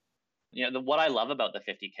What I love about the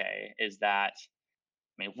 50K is that,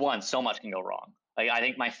 one, so much can go wrong. Like, I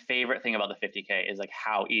think my favorite thing about the 50K is like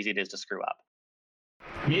how easy it is to screw up.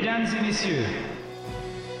 Mesdames et messieurs,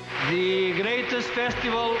 the greatest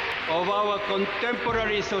festival of our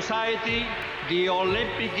contemporary society, the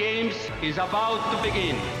Olympic Games, is about to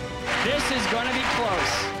begin. This is going to be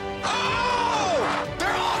close. Oh!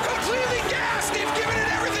 They're all completely gassed! They've given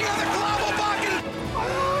it everything on the global bucket!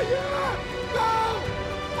 Oh, yeah! Go!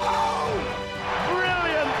 Oh!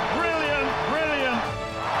 Brilliant!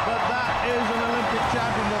 But that is an Olympic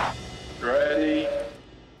championship. Ready?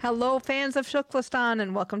 Hello, fans of Shuklistan,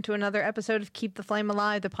 and welcome to another episode of Keep the Flame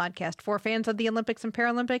Alive, the podcast for fans of the Olympics and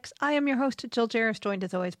Paralympics. I am your host, Jill Jarris, joined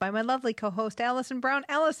as always by my lovely co-host, Allison Brown.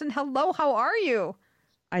 Allison, hello, how are you?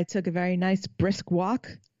 I took a very nice brisk walk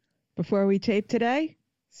before we taped today,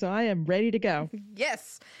 so I am ready to go.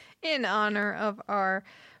 Yes, in honor of our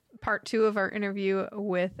part 2 of our interview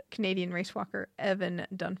with Canadian race walker Evan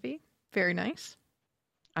Dunfee. Very nice.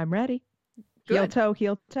 I'm ready. Good.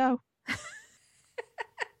 Heel toe.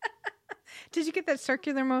 Did you get that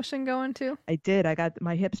circular motion going too? I did.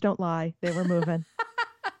 My hips don't lie. They were moving.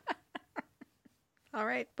 All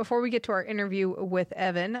right. Before we get to our interview with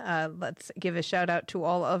Evan, let's give a shout out to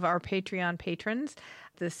all of our Patreon patrons.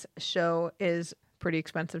 This show is pretty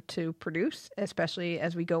expensive to produce, especially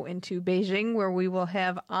as we go into Beijing, where we will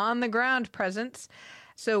have on-the-ground presence.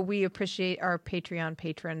 So we appreciate our Patreon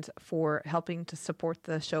patrons for helping to support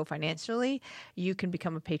the show financially. You can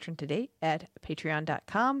become a patron today at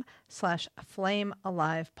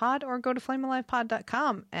patreon.com/flamealivepod or go to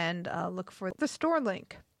flamealivepod.com and look for the store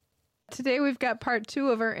link. Today we've got part 2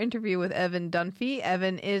 of our interview with Evan Dunfee.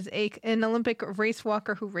 Evan is an Olympic race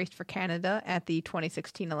walker who raced for Canada at the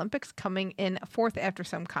 2016 Olympics, coming in 4th after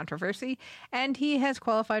some controversy, and he has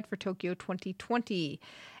qualified for Tokyo 2020.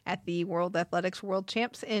 At the World Athletics World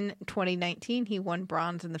Champs in 2019, he won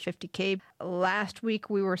bronze in the 50K. Last week,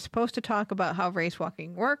 we were supposed to talk about how race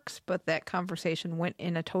walking works, but that conversation went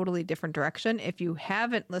in a totally different direction. If you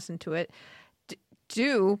haven't listened to it,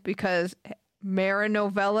 do, because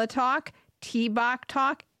Marinovella talk, T-Bach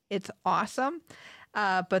talk, it's awesome.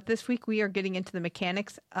 But this week, we are getting into the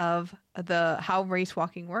mechanics of how race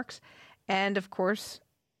walking works. And, of course,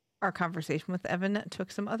 our conversation with Evan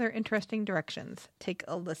took some other interesting directions. Take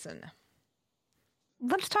a listen.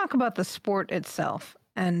 Let's talk about the sport itself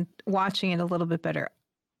and watching it a little bit better.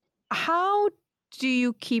 How do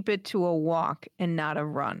you keep it to a walk and not a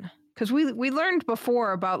run? Because we learned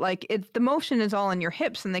before about the motion is all in your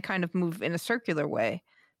hips and they kind of move in a circular way.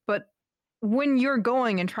 But when you're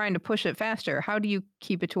going and trying to push it faster, how do you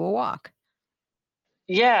keep it to a walk?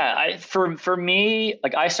 Yeah, for me,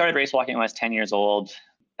 I started race walking when I was 10 years old.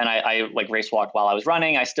 And I race walked while I was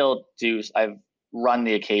running. I still do. I've run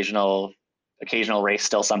the occasional race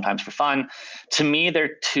still sometimes for fun. To me,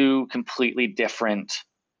 they're two completely different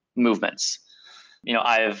movements.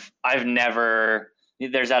 I've never.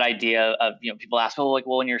 There's that idea of people ask,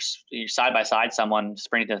 when you're side by side someone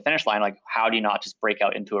sprinting to the finish line, how do you not just break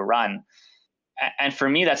out into a run? And for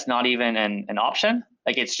me, that's not even an option.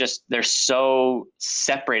 It's just they're so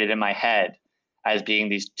separated in my head as being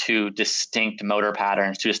these two distinct motor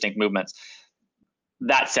patterns, two distinct movements.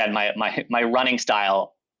 That said, my running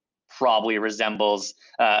style probably resembles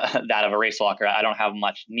that of a race walker. I don't have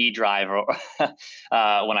much knee drive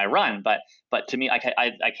when I run, but to me,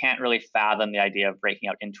 I can't really fathom the idea of breaking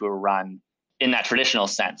out into a run in that traditional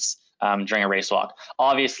sense during a race walk.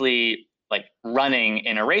 Obviously, running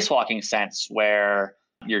in a race walking sense, where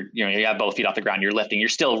you have both feet off the ground, you're lifting, you're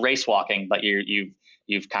still race walking, but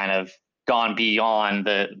you've kind of gone beyond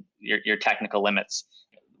your technical limits.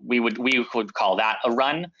 We would call that a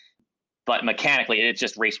run, but mechanically it's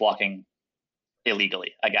just race walking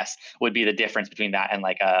illegally, I guess, would be the difference between that and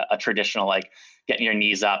a traditional getting your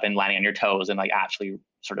knees up and landing on your toes and actually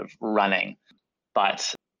sort of running.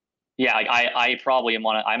 But yeah, I probably am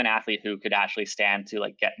I'm an athlete who could actually stand to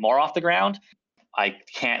get more off the ground. I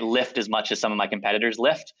can't lift as much as some of my competitors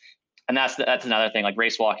lift. And that's another thing,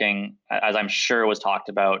 race walking, as I'm sure was talked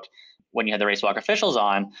about when you had the race walk officials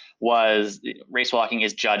on, was race walking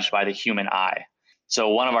is judged by the human eye. So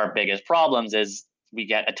one of our biggest problems is we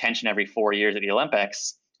get attention every 4 years at the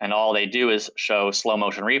Olympics, and all they do is show slow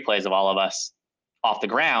motion replays of all of us off the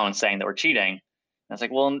ground saying that we're cheating. And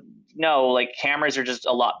it's well, no, cameras are just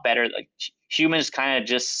a lot better. Humans kind of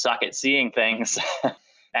just suck at seeing things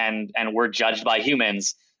and we're judged by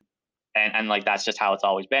humans. And that's just how it's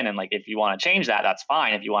always been. And if you want to change that, that's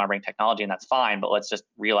fine. If you want to bring technology in, that's fine. But let's just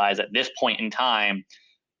realize at this point in time,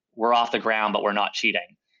 we're off the ground, but we're not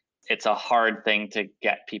cheating. It's a hard thing to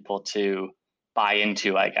get people to buy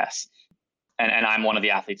into, I guess. And I'm one of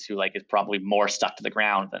the athletes who like is probably more stuck to the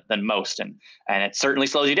ground than most. And it certainly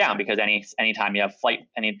slows you down because anytime you have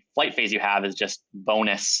any flight phase you have is just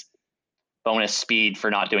bonus speed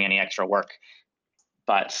for not doing any extra work.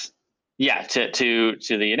 But yeah, to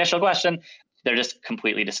the initial question, they're just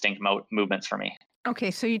completely distinct movements for me.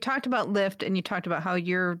 Okay, so you talked about lift and you talked about how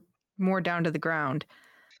you're more down to the ground.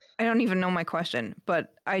 I don't even know my question,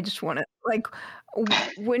 but I just want to, like,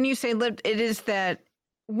 when you say lift, it is that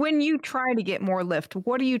when you try to get more lift,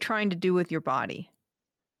 what are you trying to do with your body?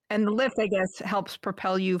 And the lift, I guess, helps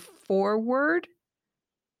propel you forward.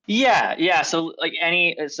 Yeah. So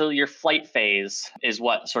your flight phase is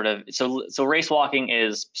what sort of so race walking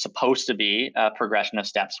is supposed to be a progression of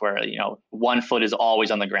steps where one foot is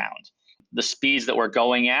always on the ground. The speeds that we're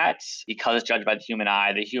going at, because it's judged by the human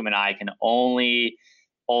eye can only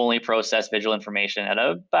process visual information at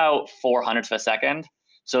about 400ths of a second.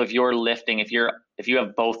 So if you're lifting, if you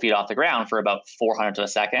have both feet off the ground for about 400ths of a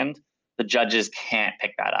second, the judges can't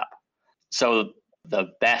pick that up. So the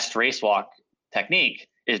best race walk technique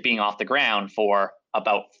is being off the ground for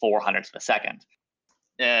about 400ths of a second.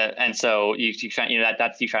 And so you try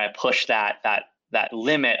to push that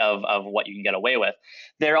limit of what you can get away with.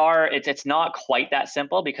 It's not quite that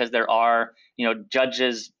simple because there are,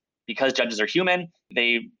 judges, because judges are human,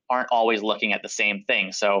 they aren't always looking at the same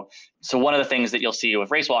thing. So one of the things that you'll see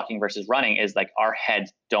with race walking versus running is like our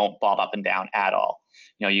heads don't bob up and down at all.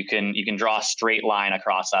 You can draw a straight line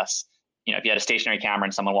across us. If you had a stationary camera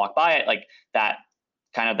and someone walked by it, like that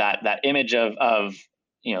kind of that image of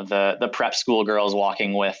the prep school girls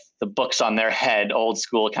walking with the books on their head, old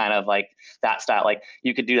school kind of like that style. Like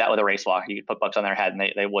you could do that with a race walker. You could put books on their head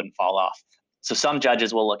and they wouldn't fall off. So some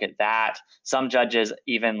judges will look at that. Some judges,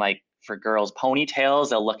 even like for girls' ponytails,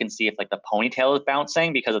 they'll look and see if like the ponytail is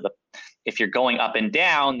bouncing because of if you're going up and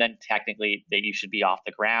down, then technically that you should be off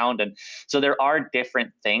the ground. And so there are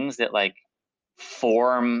different things that like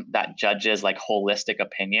form that judge's like holistic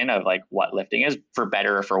opinion of like what lifting is, for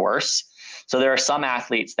better or for worse. So there are some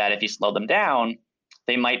athletes that if you slow them down,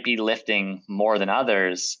 they might be lifting more than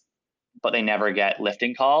others, but they never get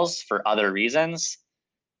lifting calls for other reasons.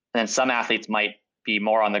 And then some athletes might be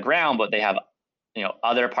more on the ground, but they have,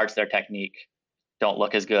 other parts of their technique don't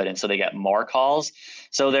look as good, and so they get more calls.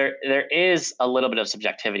 So there is a little bit of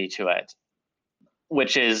subjectivity to it,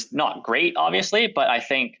 which is not great, obviously, but I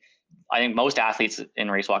think most athletes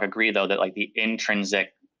in race walk agree though that like the intrinsic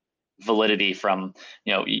validity from,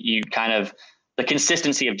 you kind of, the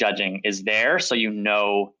consistency of judging is there. So you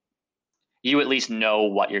at least know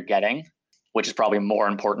what you're getting, which is probably more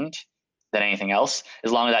important than anything else.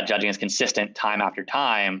 As long as that judging is consistent time after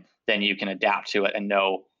time, then you can adapt to it and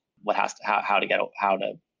know how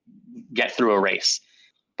to get through a race.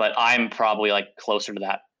 But I'm probably like closer to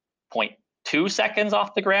that 0.2 seconds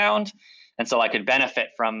off the ground. And so I could benefit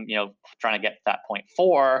from, trying to get to that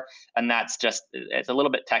 0.4. And that's just, it's a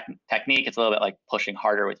little bit technique. It's a little bit like pushing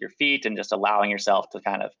harder with your feet and just allowing yourself to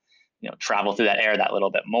kind of, travel through that air that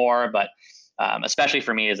little bit more. But especially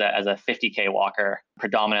for me as a 50K walker,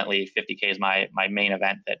 predominantly 50K is my main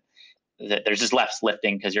event that there's just less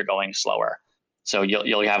lifting because you're going slower. So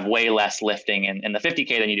you'll have way less lifting in the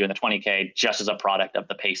 50K than you do in the 20K, just as a product of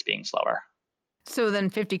the pace being slower. So then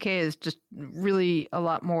 50K is just really a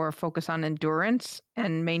lot more focus on endurance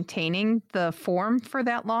and maintaining the form for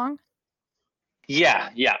that long? Yeah.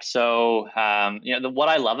 So, what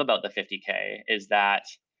I love about the 50K is that,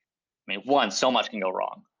 one, so much can go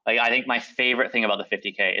wrong. Like, I think my favorite thing about the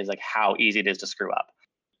 50K is like how easy it is to screw up.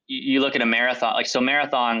 You look at a marathon, like, so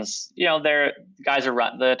marathons,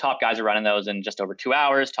 the top guys are running those in just over 2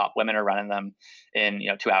 hours. Top women are running them in,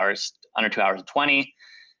 2 hours, under 2 hours and 20.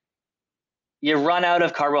 You run out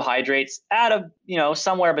of carbohydrates at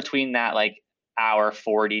somewhere between that like hour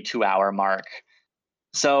 40, 2 hour mark.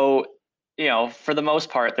 So, for the most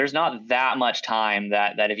part, there's not that much time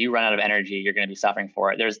that if you run out of energy, you're going to be suffering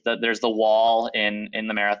for it. There's the wall in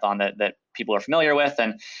the marathon that people are familiar with.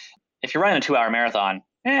 And if you're running a 2 hour marathon,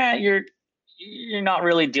 you're not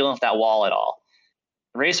really dealing with that wall at all.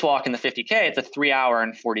 Race walk in the 50K, it's a 3 hour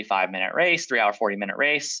and 45-minute race, 3 hour, 40-minute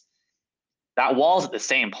race. That wall's at the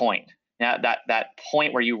same point. Now, that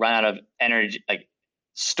point where you run out of energy, like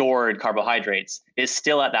stored carbohydrates, is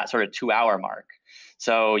still at that sort of 2 hour mark.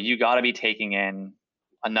 So you got to be taking in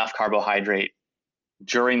enough carbohydrate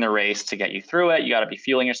during the race to get you through it. You got to be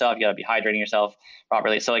fueling yourself. You got to be hydrating yourself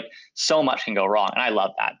properly. So like so much can go wrong. And I love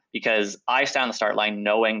that because I stand on the start line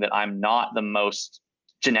knowing that I'm not the most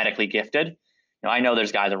genetically gifted. I know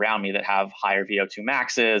there's guys around me that have higher VO2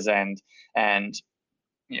 maxes and are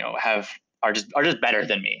just better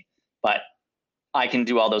than me. But I can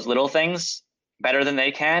do all those little things better than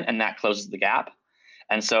they can, and that closes the gap.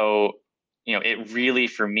 And so, it really,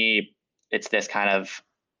 for me, it's this kind of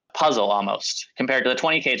puzzle almost compared to the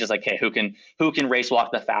 20K. It's just like, okay, who can race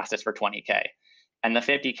walk the fastest for 20K? And the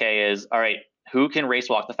 50K is, all right, who can race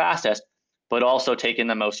walk the fastest, but also take in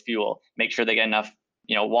the most fuel, make sure they get enough,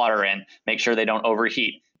 water in, make sure they don't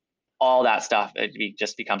overheat. All that stuff, it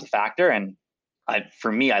just becomes a factor. And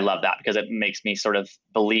for me, I love that because it makes me sort of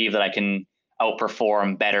believe that I can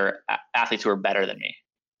outperform better athletes who are better than me.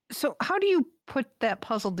 So how do you put that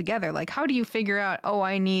puzzle together? Like, how do you figure out, oh,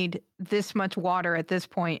 I need this much water at this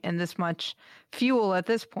point and this much fuel at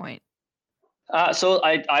this point? So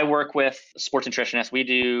I work with sports nutritionists.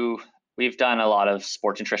 We've done a lot of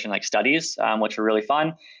sports nutrition like studies, which are really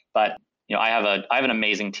fun. But I have an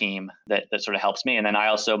amazing team that sort of helps me. And then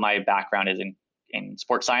my background is in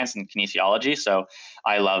sports science and kinesiology. So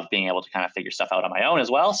I love being able to kind of figure stuff out on my own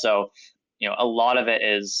as well. So, a lot of it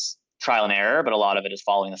is trial and error, but a lot of it is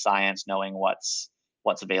following the science, knowing what's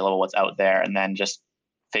available, what's out there, and then just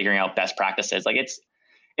figuring out best practices. Like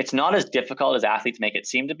it's not as difficult as athletes make it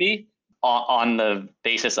seem to be on the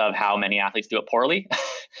basis of how many athletes do it poorly.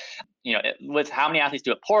 With how many athletes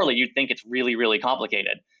do it poorly, you'd think it's really, really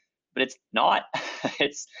complicated, but it's not.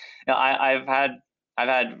 I've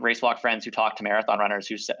had race walk friends who talk to marathon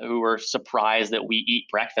runners who were surprised that we eat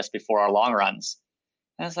breakfast before our long runs.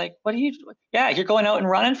 And I was like, you're going out and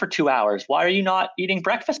running for 2 hours. Why are you not eating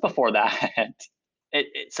breakfast before that?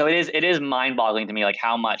 So it is mind boggling to me, like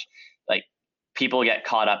how much like people get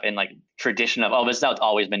caught up in like tradition of, oh, this is how it's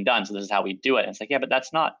always been done, so this is how we do it. And it's like, yeah, but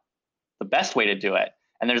that's not the best way to do it.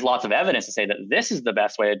 And there's lots of evidence to say that this is the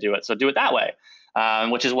best way to do it. So do it that way,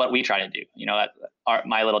 which is what we try to do.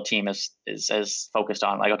 My little team is focused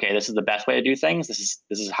on like, okay, this is the best way to do things. This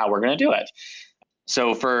is how we're going to do it.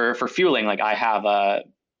 So for fueling, like I have a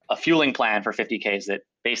fueling plan for 50Ks that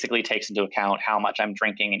basically takes into account how much I'm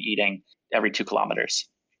drinking and eating every 2 kilometers.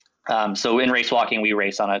 So in race walking, we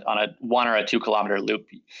race on a 1 or a 2 kilometer loop.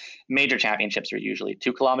 Major championships are usually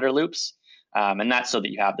 2 kilometer loops. And that's so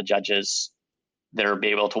that you have the judges that are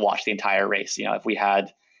able to watch the entire race. If we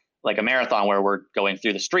had like a marathon where we're going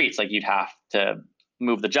through the streets, like you'd have to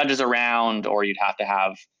move the judges around, or you'd have to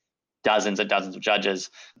have dozens and dozens of judges.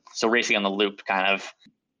 So racing on the loop kind of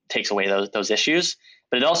takes away those issues,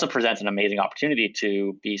 but it also presents an amazing opportunity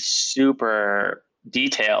to be super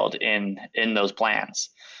detailed in those plans.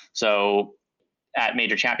 So at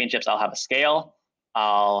major championships, I'll have a scale,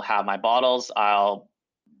 I'll have my bottles, I'll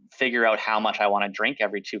figure out how much I want to drink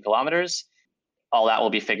every 2 kilometers. All that will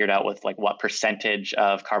be figured out with like what percentage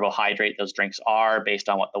of carbohydrate those drinks are based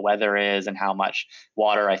on what the weather is and how much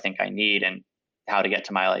water I think I need and how to get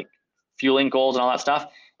to my like fueling goals and all that stuff.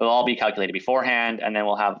 It'll all be calculated beforehand. And then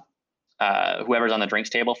we'll have whoever's on the drinks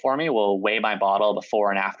table for me will weigh my bottle before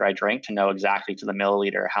and after I drink to know exactly to the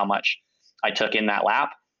milliliter how much I took in that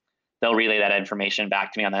lap. They'll relay that information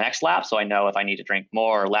back to me on the next lap, so I know if I need to drink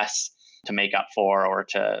more or less to make up for, or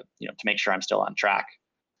to make sure I'm still on track.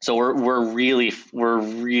 So we're really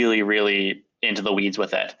into the weeds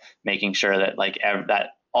with it, making sure that that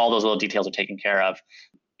all those little details are taken care of.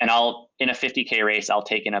 And in a 50K race, I'll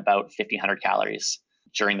take in about 1,500 calories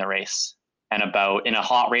during the race, and in a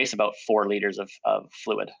hot race, about 4 liters of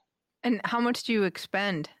fluid. And how much do you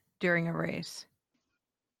expend during a race?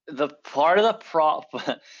 The part of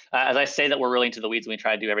the as I say that we're really into the weeds and we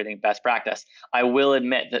try to do everything best practice, I will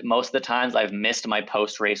admit that most of the times I've missed my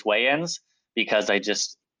post-race weigh-ins because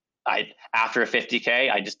after a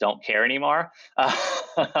 50K, I just don't care anymore.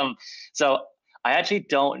 So I actually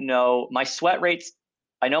don't know my sweat rates.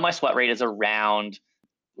 I know my sweat rate is around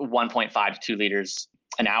 1.5 to 2 liters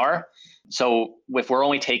an hour. So if we're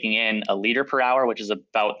only taking in a liter per hour, which is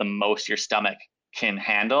about the most your stomach can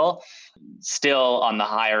handle, still on the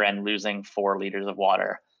higher end, losing 4 liters of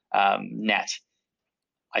water net.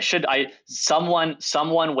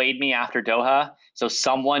 Someone weighed me after Doha, so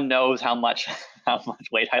someone knows how much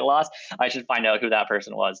weight I lost. I should find out who that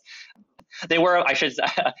person was. They were, I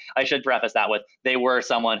should preface that with, they were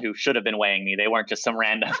someone who should have been weighing me. They weren't just some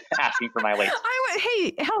random asking for my weight.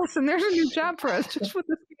 Hey, Allison, there's a new job for us. Just with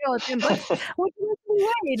the scale at the end. What do you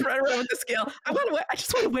weigh? Right around with the scale. I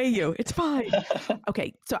just want to weigh you. It's fine.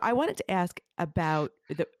 Okay, so I wanted to ask about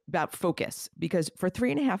focus, because for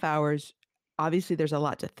 3.5 hours, obviously there's a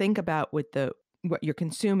lot to think about with what you're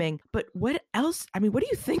consuming. But what else? I mean, what do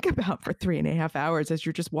you think about for 3.5 hours as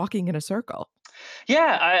you're just walking in a circle?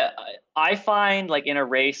 Yeah, I find like in a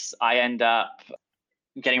race, I end up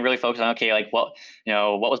getting really focused on, okay, like what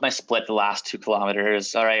was my split the last 2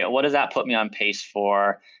 kilometers? All right, what does that put me on pace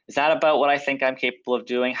for? Is that about what I think I'm capable of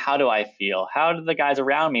doing? How do I feel? How do the guys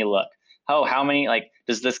around me look? Oh, how many, like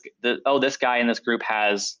this guy in this group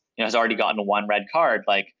has already gotten one red card.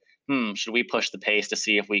 Like, should we push the pace to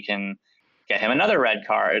see if we can get him another red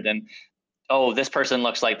card? And oh, this person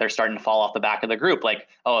looks like they're starting to fall off the back of the group. Like,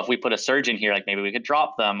 oh, if we put a surge in here, like maybe we could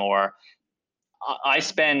drop them. Or I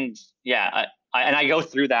spend, and I go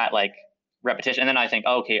through that like repetition, and then I think,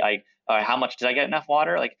 oh, okay, how much did I get enough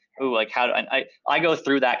water? Like, ooh, like how do I go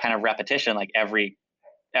through that kind of repetition like every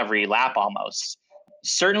lap almost.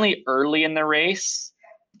 Certainly early in the race,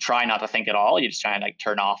 try not to think at all. You just try and like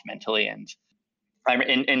turn off mentally. And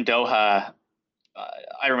in Doha,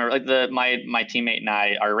 I remember like my teammate and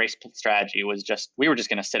I, our race strategy was we were just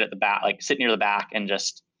going to sit at the back, like sit near the back and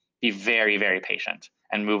just be very, very patient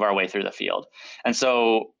and move our way through the field. And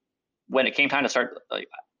so when it came time to start, like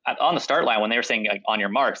on the start line, when they were saying like on your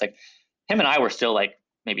marks, like him and I were still like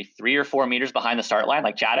maybe 3 or 4 meters behind the start line,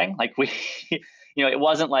 like chatting. Like we, it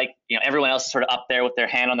wasn't like, everyone else is sort of up there with their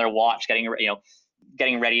hand on their watch,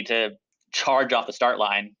 getting ready to charge off the start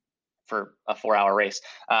line for a 4-hour race,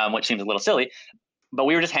 which seems a little silly. But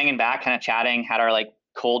we were just hanging back, kind of chatting, had our like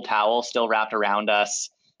cold towel still wrapped around us.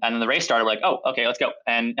 And then the race started. We're like, oh, okay, let's go.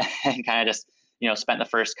 And kind of just, spent the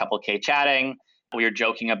first couple of K chatting. We were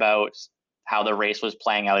joking about how the race was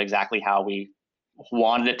playing out exactly how we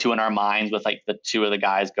wanted it to in our minds, with like the two of the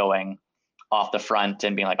guys going off the front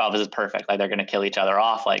and being like, oh, this is perfect. Like they're going to kill each other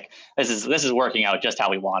off. Like this is working out just how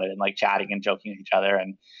we wanted, and like chatting and joking with each other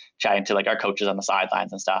and chatting to like our coaches on the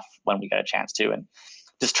sidelines and stuff when we get a chance to. And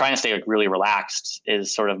just trying to stay like really relaxed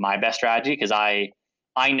is sort of my best strategy, because I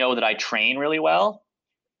know that I train really well.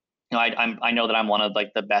 I know that I'm one of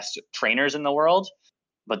like the best trainers in the world,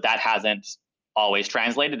 but that hasn't always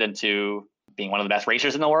translated into being one of the best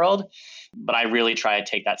racers in the world. But I really try to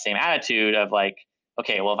take that same attitude of like,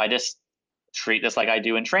 okay, well, if I just treat this like I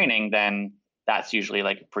do in training, then that's usually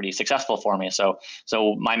like pretty successful for me. So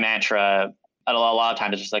my mantra a lot of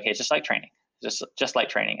times is just like, hey, it's just like training, just like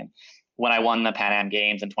training. And when I won the Pan Am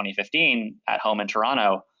Games in 2015 at home in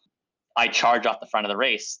Toronto, I charged off the front of the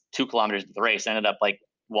race, 2 kilometers of the race, ended up like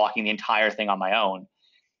walking the entire thing on my own.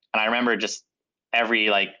 And I remember just every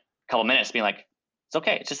like couple minutes being like, it's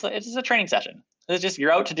okay. It's just a training session. It's just,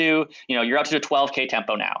 you're out to do a 12K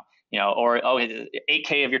tempo now, or, oh,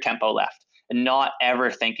 8K of your tempo left, and not ever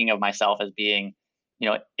thinking of myself as being,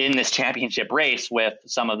 in this championship race with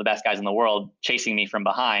some of the best guys in the world chasing me from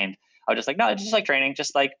behind. I was just like, no, it's just like training,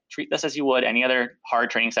 just like treat this as you would any other hard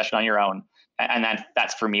training session on your own. And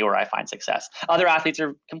that's for me where I find success. Other athletes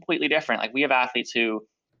are completely different. Like we have athletes who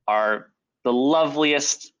are the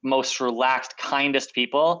loveliest, most relaxed, kindest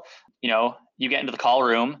people. You get into the call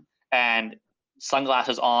room and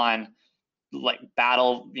sunglasses on, like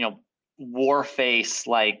battle, war face,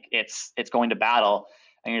 like it's going to battle.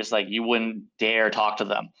 And you're just like, you wouldn't dare talk to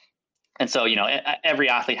them. And so, every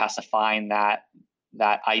athlete has to find that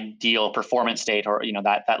ideal performance state, or,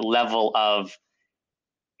 that level of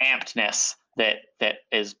ampedness that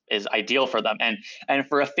is ideal for them. And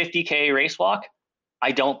for a 50K race walk,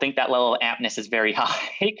 I don't think that level of ampness is very high,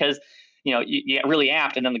 because, you get really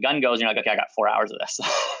amped and then the gun goes and you're like, okay, I got 4 hours of this.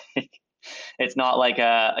 It's not like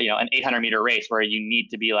an 800-meter race where you need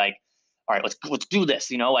to be like, all right, let's do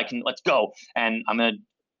this. Let's go. And I'm going to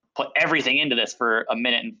put everything into this for a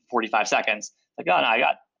minute and 45 seconds. Like, oh no,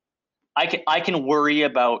 I can worry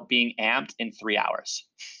about being amped in 3 hours.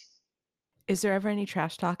 Is there ever any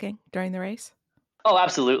trash talking during the race? Oh,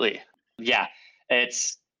 absolutely. Yeah.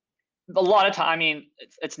 It's a lot of time. I mean,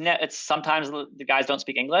 it's sometimes the guys don't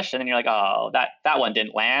speak English, and then you're like, oh, that one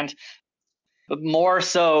didn't land. But more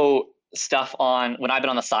so stuff on when I've been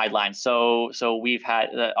on the sidelines. So we've had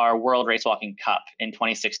our World Race Walking Cup in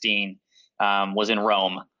 2016 was in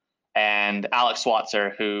Rome, and Alex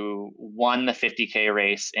Swatzer, who won the 50K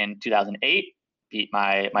race in 2008, beat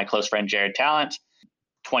my close friend Jared Talent.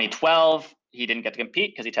 2012, he didn't get to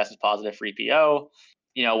compete because he tested positive for EPO.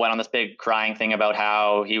 Went on this big crying thing about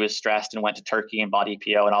how he was stressed and went to Turkey and bought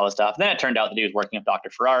EPO and all this stuff. And then it turned out that he was working with Dr.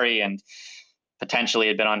 Ferrari and potentially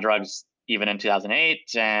had been on drugs even in 2008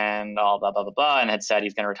 and all blah, blah, blah, blah, and had said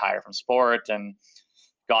he's going to retire from sport, and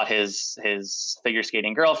got his figure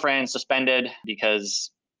skating girlfriend suspended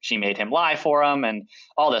because she made him lie for him and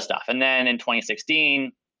all this stuff. And then in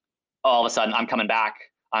 2016, all of a sudden, I'm coming back.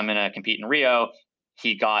 I'm going to compete in Rio.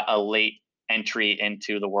 He got a late entry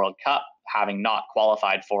into the World Cup, having not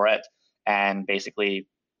qualified for it, and basically,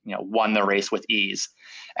 won the race with ease.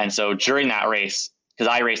 And so during that race,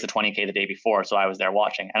 because I raced the 20K the day before, so I was there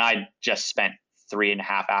watching, and I just spent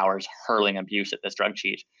 3.5 hours hurling abuse at this drug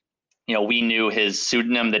cheat. We knew his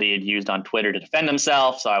pseudonym that he had used on Twitter to defend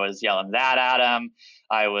himself, so I was yelling that at him.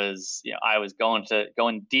 I was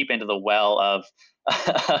going deep into the well of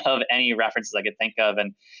of any references I could think of.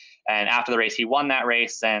 And after the race, he won that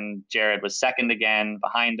race, and Jared was second again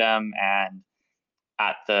behind him. And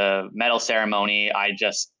at the medal ceremony,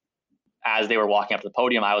 as they were walking up to the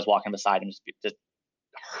podium, I was walking beside him, just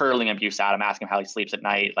hurling abuse at him, asking him how he sleeps at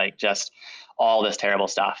night, like just all this terrible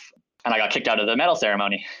stuff. And I got kicked out of the medal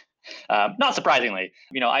ceremony. Not surprisingly,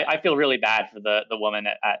 I feel really bad for the woman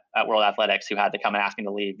at World Athletics who had to come and ask me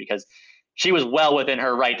to leave, because she was well within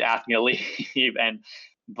her right to ask me to leave.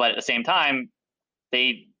 But at the same time,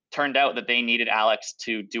 they turned out that they needed Alex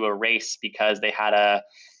to do a race because they had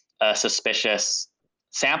a suspicious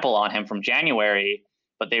sample on him from January,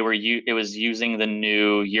 but it was using the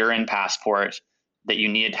new urine passport that you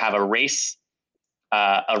needed to have a race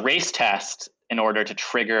test in order to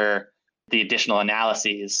trigger the additional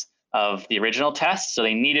analyses of the original test. So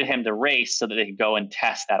they needed him to race so that they could go and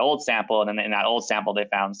test that old sample. And then in that old sample, they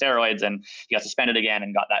found steroids, and he got suspended again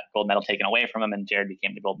and got that gold medal taken away from him. And Jared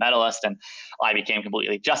became the gold medalist, and I became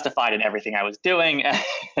completely justified in everything I was doing. And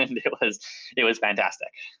it was fantastic.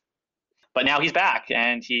 But now he's back,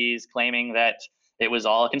 and he's claiming that it was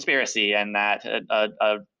all a conspiracy, and that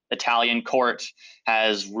a Italian court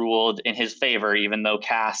has ruled in his favor, even though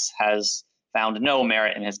CAS has found no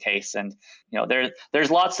merit in his case. And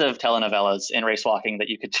there's lots of telenovelas in race walking that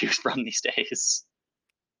you could choose from these days.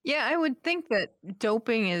 Yeah, I would think that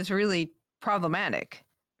doping is really problematic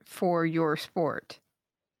for your sport.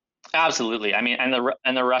 Absolutely. I mean,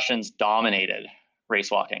 and the Russians dominated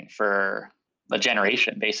race walking for a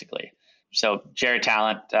generation, basically. So Jared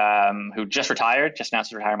Talent, who just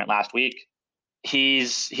announced his retirement last week,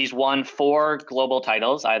 he's won 4 global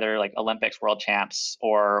titles, either like Olympics, world champs,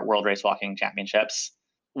 or world race walking championships.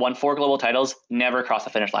 Won 4 global titles, never crossed the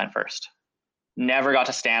finish line first. Never got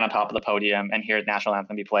to stand on top of the podium and hear the national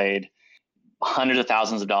anthem be played. Hundreds of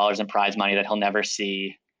thousands of dollars in prize money that he'll never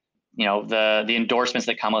see. The endorsements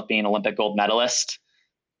that come with being an Olympic gold medalist.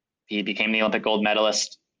 He became the Olympic gold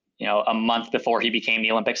medalist, a month before he became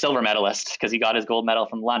the Olympic silver medalist, because he got his gold medal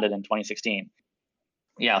from London in 2016.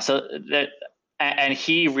 Yeah, so and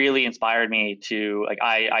he really inspired me to, like,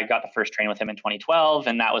 I got to first train with him in 2012,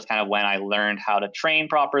 and that was kind of when I learned how to train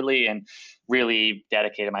properly and really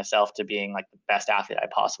dedicated myself to being like the best athlete I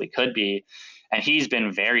possibly could be. And he's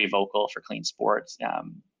been very vocal for clean sports.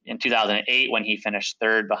 In 2008, when he finished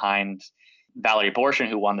third behind Valerie Borshin,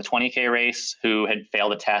 who won the 20K race, who had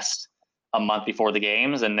failed a test a month before the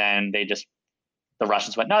games, and then the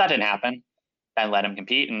Russians went, no, that didn't happen, and let him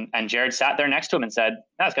compete. And Jared sat there next to him and said,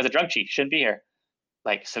 no, this guy's a drug cheat, he shouldn't be here.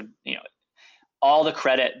 Like, so, all the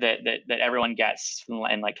credit that everyone gets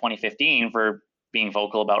in like 2015 for being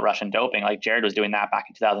vocal about Russian doping, like Jared was doing that back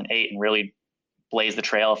in 2008 and really blazed the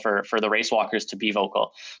trail for the race walkers to be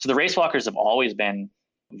vocal. So the race walkers have always been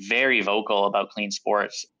very vocal about clean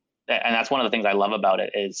sports. And that's one of the things I love about it,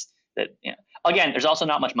 is that, again, there's also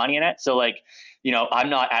not much money in it. So like, I'm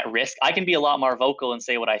not at risk. I can be a lot more vocal and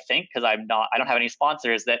say what I think, because I don't have any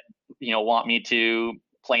sponsors that, want me to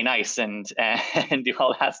play nice and do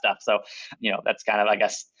all that stuff. So, that's kind of, I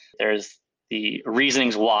guess, there's the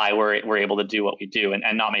reasonings why we're able to do what we do, and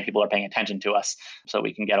not many people are paying attention to us, so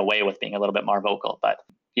we can get away with being a little bit more vocal. But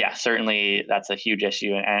yeah, certainly that's a huge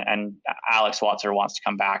issue. And Alex Watser wants to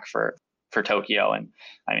come back for Tokyo. And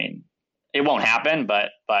I mean, it won't happen,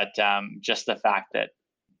 but just the fact that,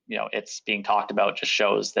 it's being talked about just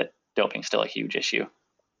shows that doping's still a huge issue.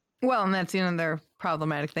 Well, and that's the other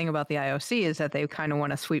problematic thing about the IOC, is that they kind of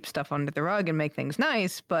want to sweep stuff under the rug and make things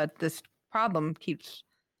nice, but this problem keeps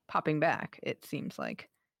popping back, it seems like.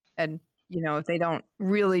 And, if they don't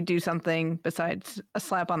really do something besides a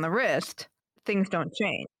slap on the wrist, things don't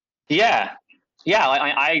change. Yeah. Yeah.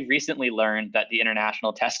 I recently learned that the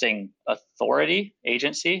International Testing Authority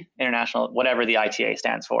Agency, whatever the ITA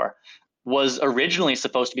stands for, was originally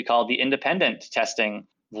supposed to be called the Independent Testing,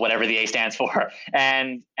 whatever the A stands for.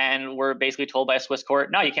 And we're basically told by a Swiss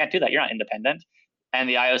court, no, you can't do that. You're not independent. And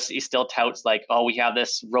the IOC still touts like, oh, we have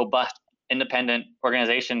this robust independent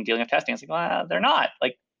organization dealing with testing. It's like, well, they're not.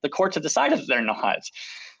 Like, the courts have decided that they're not.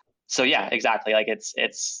 So yeah, exactly. Like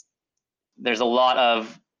there's a lot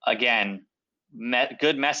of, again,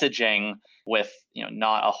 good messaging with,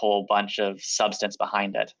 not a whole bunch of substance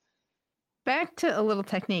behind it. Back to a little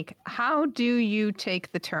technique. How do you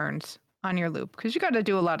take the turns on your loop? Because you got to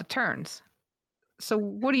do a lot of turns. So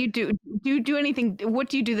what do you do? Do you do anything? What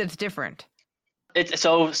do you do that's different?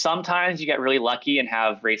 So sometimes you get really lucky and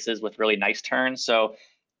have races with really nice turns. So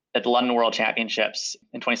at the London World Championships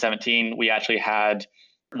in 2017, we actually had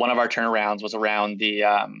one of our turnarounds was around the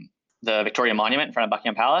Victoria Monument in front of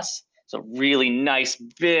Buckingham Palace. So really nice,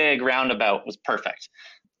 big roundabout, was perfect.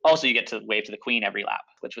 Also, you get to wave to the Queen every lap,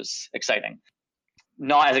 which was exciting.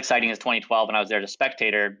 not as exciting as 2012 when I was there as a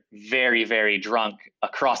spectator, very, very drunk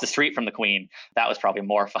across the street from the Queen. That was probably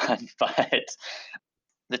more fun. But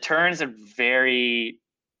the turns are very,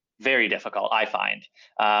 very difficult, I find.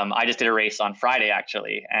 I just did a race on Friday,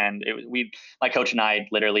 actually. And my coach and I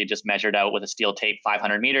literally just measured out with a steel tape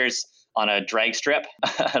 500 meters on a drag strip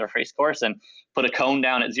at a race course and put a cone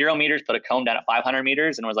down at 0 meters, put a cone down at 500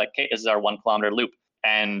 meters, and was like, okay, this is our 1 kilometer loop.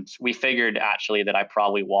 And we figured actually that I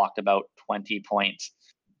probably walked about 20.2,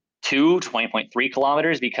 20.3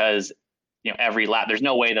 kilometers because, every lap, there's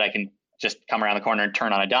no way that I can just come around the corner and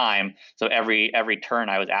turn on a dime. So every turn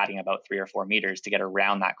I was adding about 3 or 4 meters to get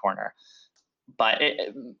around that corner. But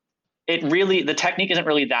it really, the technique isn't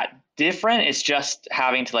really that different. It's just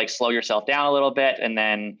having to like slow yourself down a little bit. And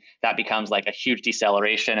then that becomes like a huge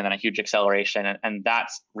deceleration and then a huge acceleration. And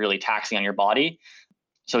that's really taxing on your body.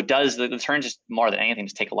 So it does, the turns just more than anything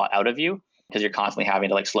just take a lot out of you because you're constantly having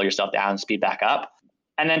to like slow yourself down and speed back up.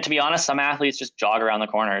 And then to be honest, some athletes just jog around the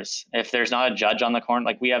corners. If there's not a judge on the corner,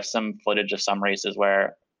 like we have some footage of some races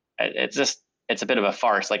where it's a bit of a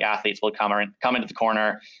farce. Like athletes will come into the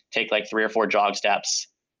corner, take like 3 or 4 jog steps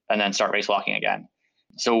and then start race walking again.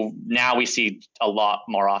 So now we see a lot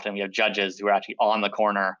more often, we have judges who are actually on the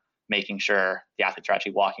corner, making sure the athletes are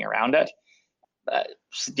actually walking around it.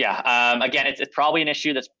 Again, it's probably an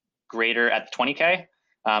issue that's greater at the 20K,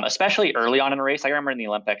 especially early on in the race. I remember in the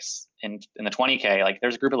Olympics in the 20K, like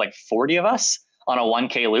there's a group of like 40 of us on a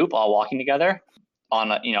 1K loop, all walking together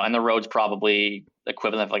on and the road's probably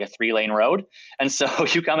equivalent of like a 3-lane road. And so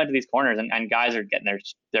you come into these corners and guys are getting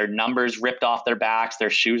their numbers ripped off their backs, their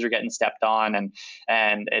shoes are getting stepped on, and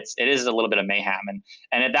it is a little bit of mayhem.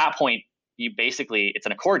 And at that point, it's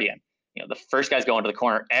an accordion. The first guy's going to the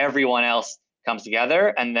corner, everyone else comes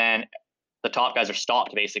together, and then the top guys are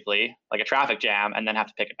stopped basically like a traffic jam and then have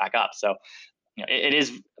to pick it back up. So it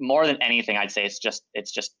is more than anything, I'd say it's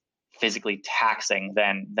just physically taxing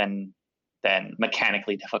than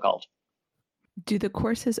mechanically difficult. Do the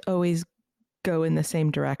courses always go in the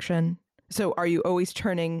same direction? So are you always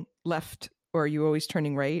turning left or are you always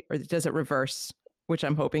turning right, or does it reverse, which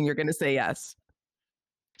I'm hoping you're going to say yes?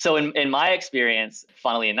 So in my experience,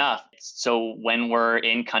 funnily enough, so when we're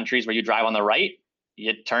in countries where you drive on the right,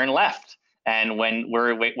 you turn left. And when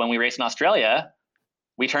we race in Australia,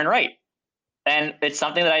 we turn right. And it's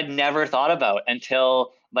something that I'd never thought about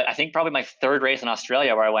until, but I think probably my 3rd race in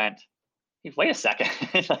Australia where I went, wait a second.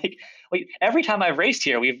 Every time I've raced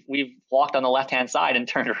here, we've walked on the left-hand side and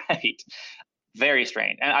turned right. Very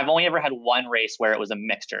strange. And I've only ever had one race where it was a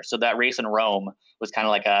mixture. So that race in Rome was kind of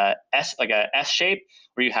like a S shape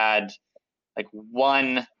where you had like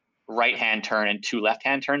 1 right-hand turn and 2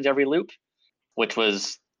 left-hand turns every loop, which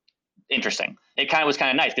was interesting. It was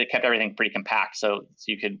kind of nice because it kept everything pretty compact. So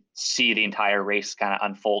you could see the entire race kind of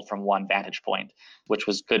unfold from one vantage point, which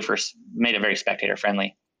was good made it very spectator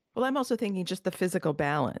friendly. Well, I'm also thinking just the physical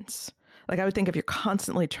balance. Like I would think if you're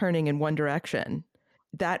constantly turning in one direction,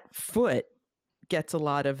 that foot gets a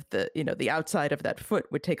lot of the outside of that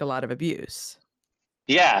foot would take a lot of abuse.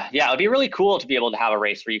 Yeah. It'd be really cool to be able to have a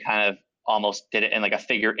race where you kind of almost did it in like a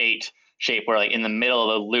figure 8 shape where like in the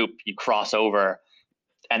middle of the loop, you cross over.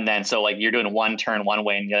 And then so like you're doing one turn one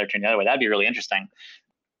way and the other turn the other way. That'd be really interesting.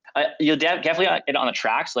 You'll definitely get on the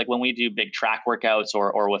tracks. Like when we do big track workouts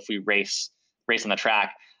or if we race on the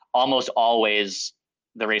track, almost always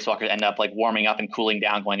the race walkers end up like warming up and cooling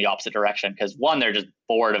down, going the opposite direction. Because 1, they're just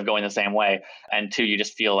bored of going the same way. And 2, you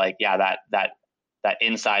just feel like, that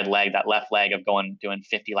inside leg, that left leg of doing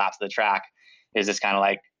 50 laps of the track is just kind of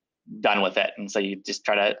like done with it. And so you just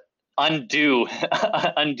try to undo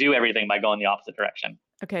everything by going the opposite direction.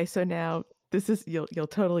 Okay. So now this is, you'll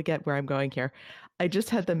totally get where I'm going here. I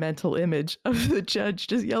just had the mental image of the judge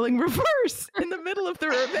just yelling reverse in the middle of the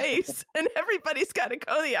race, and everybody's got to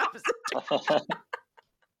go the opposite direction.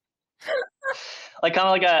 Like kind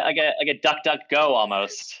of like a duck duck go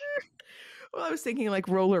almost. Well, I was thinking like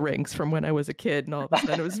roller rinks from when I was a kid, and all of a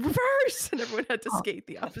sudden it was reverse, and everyone had to skate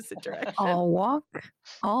the opposite direction. All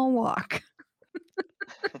walk.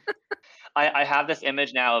 I have this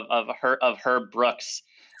image now of Herb Brooks,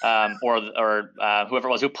 or whoever it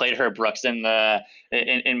was who played Herb Brooks in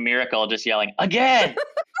Miracle, just yelling again.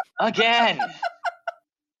 How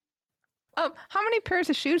many pairs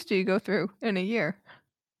of shoes do you go through in a year?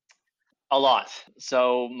 A lot.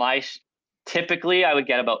 So typically I would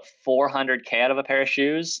get about 400K out of a pair of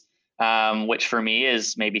shoes, which for me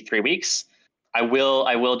is maybe 3 weeks. I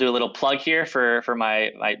will do a little plug here for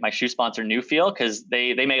my shoe sponsor Newfield, because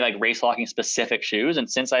they make like race walking specific shoes. And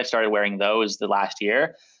since I've started wearing those the last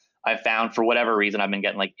year, I've found for whatever reason I've been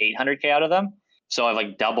getting like 800K out of them. So I've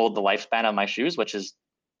like doubled the lifespan of my shoes, which has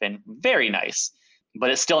been very nice. but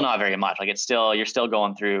it's still not very much. Like you're still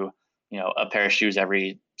going through, a pair of shoes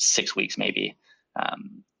every 6 weeks, maybe.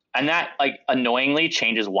 And that like annoyingly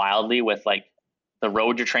changes wildly with like the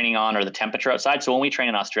road you're training on or the temperature outside. So when we train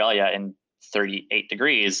in Australia in 38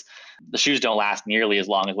 degrees, the shoes don't last nearly as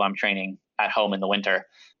long as when I'm training at home in the winter,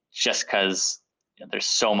 just because there's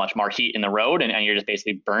so much more heat in the road, and you're just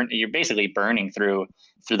basically burning through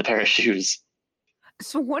the pair of shoes.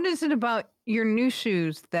 So what is it about your new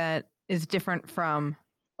shoes that is different from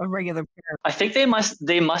a regular pair? I think they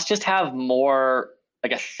must just have more,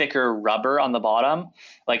 like a thicker rubber on the bottom.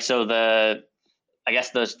 Like, so I guess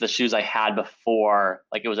the shoes I had before,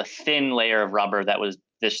 like it was a thin layer of rubber that was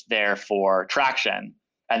there for traction,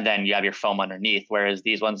 and then you have your foam underneath. Whereas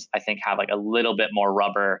these ones, I think, have like a little bit more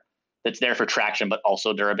rubber that's there for traction, but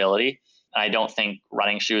also durability. And I don't think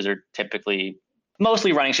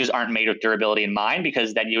mostly running shoes aren't made with durability in mind,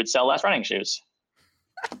 because then you would sell less running shoes.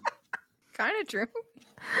 Kind of true.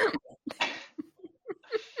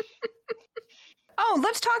 Oh,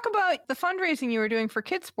 let's talk about the fundraising you were doing for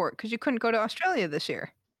Kids Sport, because you couldn't go to Australia this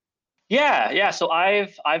year. Yeah. So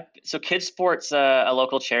so Kids Sport's a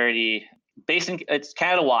local charity it's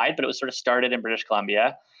Canada wide, but it was sort of started in British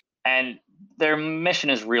Columbia, and their mission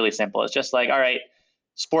is really simple. It's just like, all right,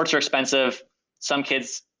 sports are expensive. Some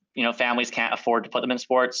kids, families can't afford to put them in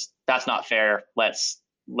sports. That's not fair. Let's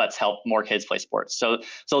help more kids play sports. So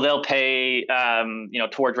they'll pay,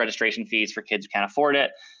 towards registration fees for kids who can't afford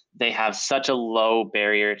it. They have such a low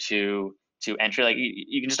barrier to entry. Like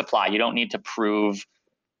you can just apply. You don't need to prove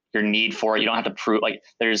your need for it. You don't have to prove, like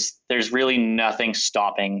there's really nothing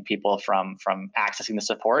stopping people from accessing the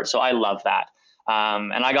support. So I love that.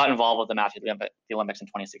 And I got involved with them after the Olympics in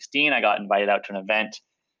 2016. I got invited out to an event.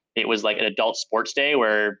 It was like an adult sports day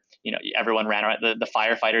where, everyone ran around. The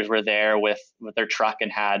firefighters were there with their truck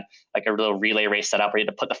and had like a little relay race set up where you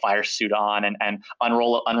had to put the fire suit on and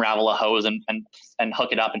unravel a hose and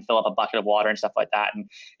hook it up and fill up a bucket of water and stuff like that. And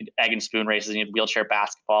egg and spoon races and you had wheelchair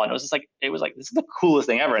basketball. And it was like, this is the coolest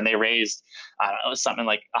thing ever. And they raised, I don't know, it was something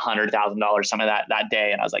like $100,000, something that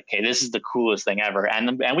day. And I was like, okay, this is the coolest thing ever.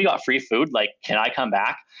 And we got free food. Like, can I come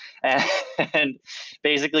back? And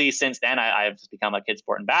basically since then I've just become a Kids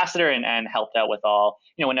Sport ambassador and helped out with all,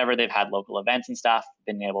 whenever they've had local events and stuff,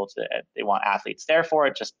 been able to, they want athletes there for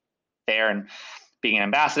it, just there and being an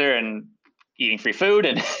ambassador and eating free food.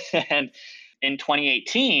 And in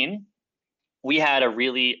 2018, we had a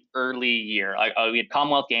really early year. We had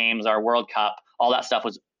Commonwealth Games, our World Cup, all that stuff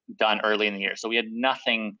was done early in the year. So we had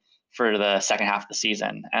nothing for the second half of the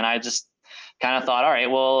season. And I just kind of thought, all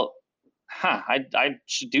right, well, I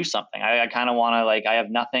should do something. I kind of want to, I have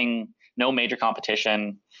nothing, no major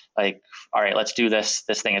competition. Like, all right, let's do this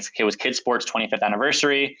thing. It was Kids Sports 25th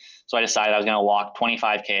anniversary. So I decided I was going to walk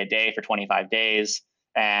 25K a day for 25 days.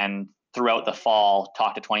 And throughout the fall,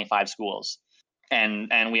 talk to 25 schools. And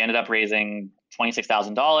we ended up raising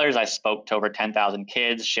 $26,000. I spoke to over 10,000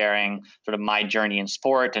 kids, sharing sort of my journey in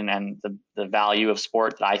sport and the value of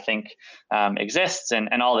sport that I think exists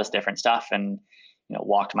and all this different stuff. And,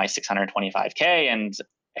 walked my 625K, and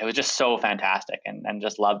it was just so fantastic and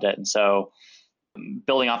just loved it. And so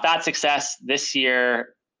building off that success this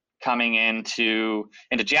year, coming into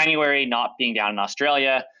January, not being down in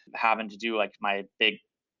Australia, having to do like my big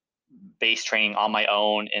base training on my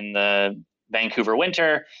own in the Vancouver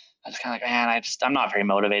winter, I was kind of like, man, I'm not very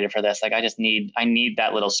motivated for this. Like I need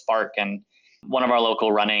that little spark. And one of our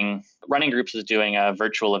local running groups is doing a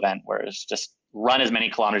virtual event where it's just run as many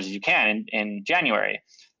kilometers as you can in January,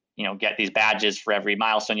 get these badges for every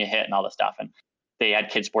milestone you hit and all this stuff. And they had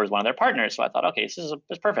Kids Sport as one of their partners. So I thought, okay, this is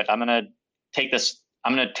perfect. I'm going to take this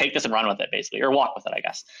and run with it basically, or walk with it, I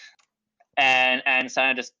guess. And so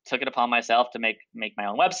I just took it upon myself to make my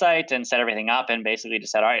own website and set everything up, and basically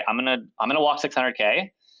just said, all right, I'm going to walk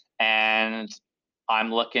 600K, and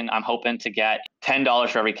I'm hoping to get $10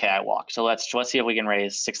 for every K I walk. So let's see if we can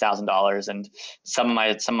raise $6,000. And some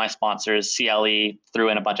of my sponsors, CLE, threw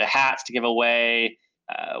in a bunch of hats to give away.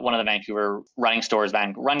 One of the Vancouver running stores,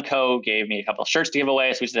 Van Run Co., gave me a couple of shirts to give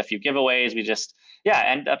away. So we did a few giveaways. We just,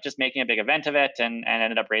 ended up just making a big event of it and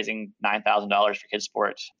ended up raising $9,000 for Kids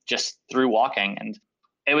Sport just through walking. And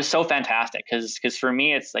it was so fantastic because for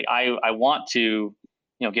me, it's like I want to,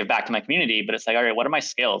 give back to my community, but it's like, all right, what are my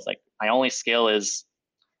skills? Like my main skill is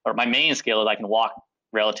I can walk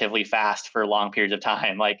relatively fast for long periods of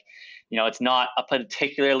time. Like, it's not a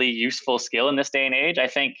particularly useful skill in this day and age. I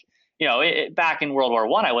think, back in World War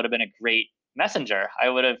I, I would have been a great messenger. I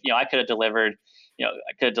would have, I could have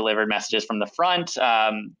delivered messages from the front,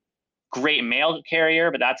 great mail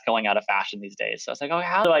carrier, but that's going out of fashion these days. So it's like,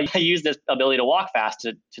 how do I use this ability to walk fast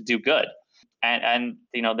to do good? and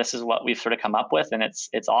this is what we've sort of come up with, and it's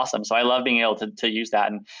awesome. So I love being able to use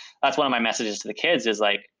that. And that's one of my messages to the kids is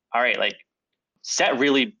like, all right, like set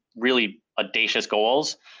really, really audacious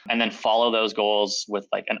goals and then follow those goals with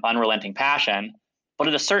like an unrelenting passion. But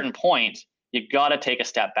at a certain point, you got to take a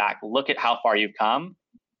step back, look at how far you've come,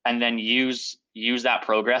 and then use that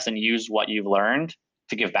progress and use what you've learned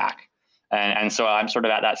to give back. And so I'm sort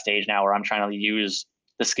of at that stage now where I'm trying to use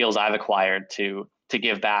the skills I've acquired to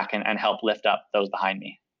give back and help lift up those behind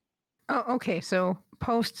me. Oh, okay. So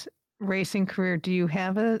post racing career, do you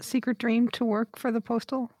have a secret dream to work for the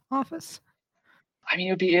postal office? I mean,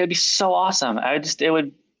 it would be so awesome. It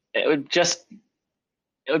would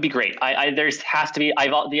be great. There's has to be.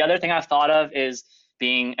 The other thing I've thought of is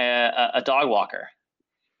being a dog walker.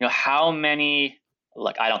 How many?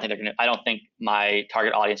 Look, I don't think my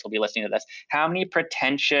target audience will be listening to this. How many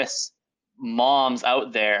pretentious moms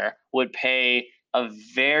out there would pay a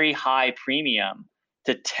very high premium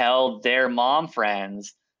to tell their mom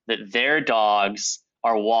friends that their dogs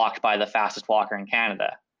are walked by the fastest walker in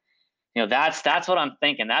Canada? That's what I'm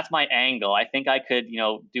thinking. That's my angle. I think I could,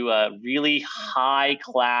 do a really high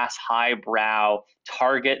class, high brow,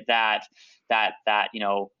 target that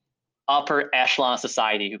upper echelon of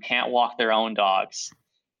society who can't walk their own dogs,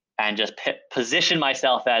 and just position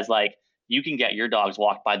myself as like, you can get your dogs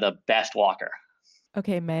walked by the best walker.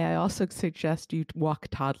 Okay, may I also suggest you walk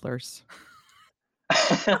toddlers?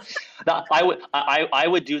 I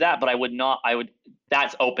would do that, but I would not.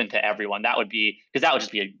 That's open to everyone. That would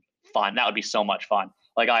just be fun. That would be so much fun.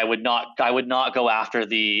 Like I would not go after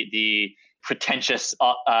the pretentious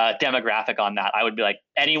demographic on that. I would be like,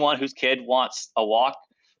 anyone whose kid wants a walk,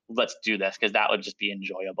 let's do this, because that would just be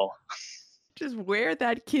enjoyable. Just wear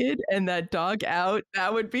that kid and that dog out.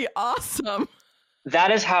 That would be awesome.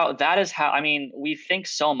 That is how, I mean, we think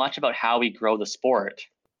so much about how we grow the sport.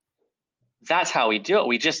 That's how we do it.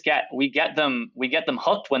 We get them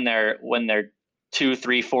hooked when they're 2,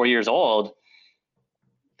 3, 4 years old.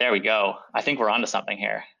 There we go. I think we're onto something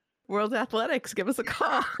here. World Athletics, give us a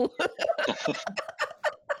call.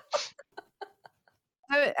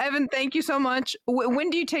 Evan, thank you so much. When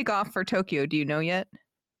do you take off for Tokyo? Do you know yet?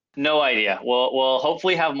 No idea. We'll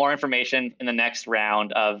hopefully have more information in the next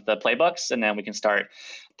round of the playbooks, and then we can start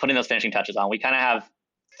putting those finishing touches on. We kind of have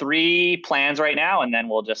 3 plans right now, and then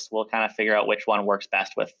we'll kind of figure out which one works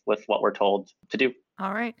best with what we're told to do.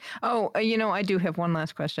 All right. Oh, I do have one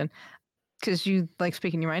last question, because you like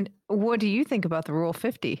speaking your mind. What do you think about the Rule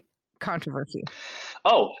 50 controversy?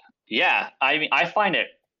 Oh, yeah. I mean, I find it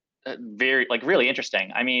very really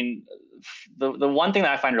interesting. I mean, the one thing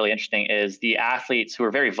that I find really interesting is the athletes who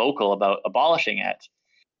are very vocal about abolishing it,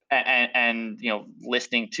 and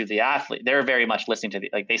listening to the athlete. They're very much listening to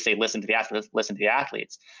they say, listen to the athletes, listen to the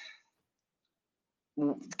athletes.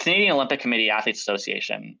 Canadian Olympic Committee Athletes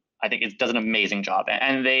Association, I think it does an amazing job,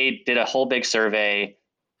 and they did a whole big survey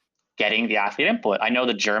getting the athlete input. I know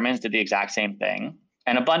the Germans did the exact same thing,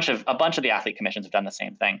 and a bunch of the athlete commissions have done the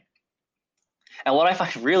same thing. And what I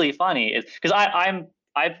find really funny is, because I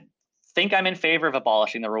think I'm in favor of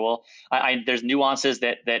abolishing the rule. There's nuances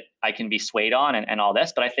that I can be swayed on and all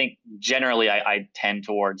this, but I think generally I tend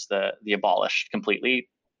towards the abolish completely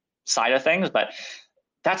side of things. But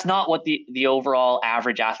that's not what the overall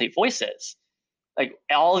average athlete voice is. Like,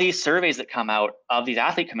 all these surveys that come out of these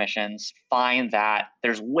athlete commissions find that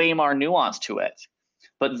there's way more nuance to it.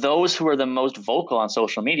 But those who are the most vocal on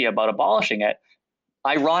social media about abolishing it,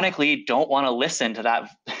 ironically, don't want to listen to that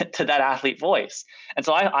athlete voice. And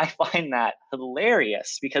so I find that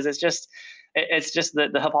hilarious, because it's just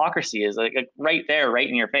the hypocrisy is like right there, right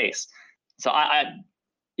in your face. So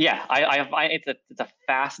it's a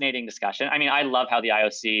fascinating discussion. I mean, I love how the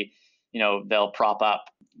IOC, they'll prop up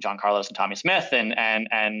John Carlos and Tommy Smith, and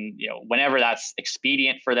whenever that's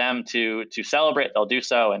expedient for them to celebrate, they'll do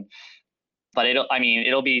so. But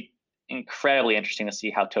it'll be incredibly interesting to see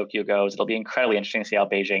how Tokyo goes. It'll be incredibly interesting to see how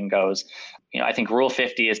Beijing goes. I think Rule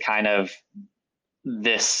 50 is kind of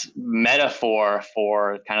this metaphor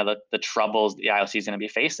for kind of the troubles the IOC is going to be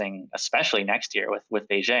facing, especially next year with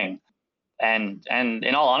Beijing. And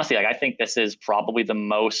in all honesty, I think this is probably the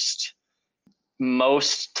most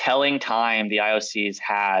telling time the IOC's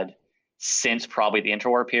had since probably the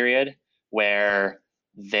interwar period, where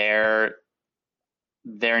their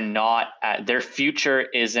future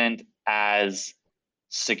isn't as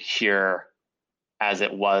secure as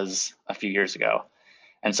it was a few years ago.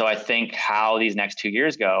 And so I think how these next 2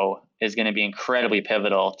 years go is going to be incredibly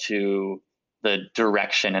pivotal to the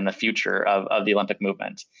direction and the future of the Olympic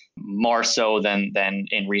movement, more so than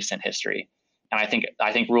in recent history. And I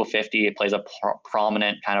think Rule 50 plays a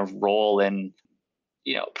prominent kind of role in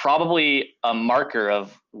probably a marker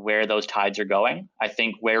of where those tides are going. I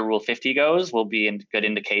think where Rule 50 goes will be a good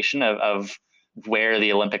indication of where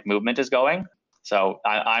the Olympic movement is going. So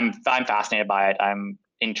I'm fascinated by it. I'm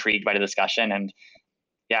intrigued by the discussion, and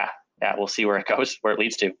yeah, we'll see where it goes, where it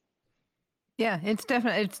leads to. Yeah,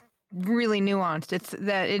 it's really nuanced.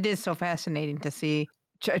 It is so fascinating to see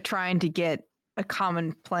trying to get a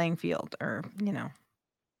common playing field, or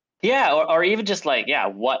Yeah, or even just like,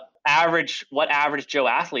 what average Joe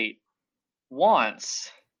athlete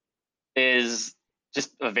wants is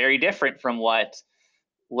just very different from what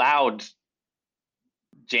loud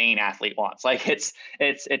Jane athlete wants. Like it's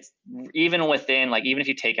even within, like, even if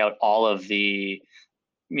you take out all of the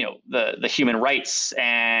the human rights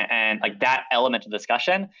and like that element of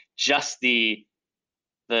discussion, just the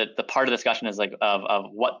part of the discussion is like of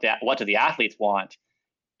what do the athletes want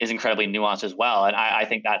is incredibly nuanced as well. And I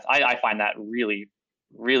think I find that really,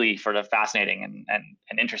 really sort of fascinating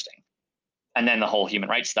and interesting. And then the whole human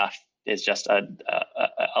rights stuff is just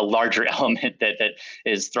a larger element that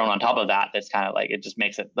is thrown on top of that. That's kind of like, it just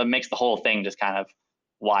makes the whole thing just kind of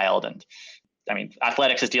wild. And I mean,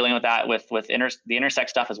 athletics is dealing with that with the intersex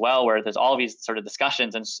stuff as well, where there's all of these sort of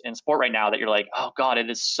discussions in sport right now that you're like, oh God, it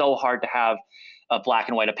is so hard to have a black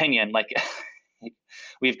and white opinion. Like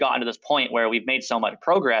we've gotten to this point where we've made so much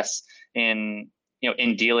progress in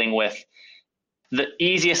dealing with the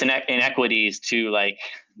easiest inequities to like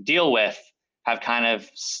deal with, have kind of,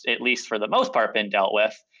 at least for the most part, been dealt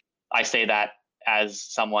with. I say that as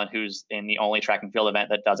someone who's in the only track and field event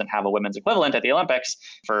that doesn't have a women's equivalent at the Olympics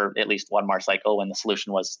for at least one Mars cycle, when the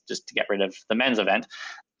solution was just to get rid of the men's event.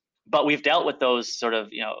 But we've dealt with those sort of,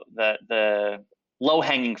 the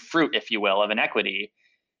low-hanging fruit, if you will, of inequity.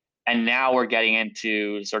 And now we're getting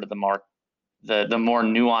into sort of the more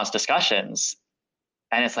nuanced discussions.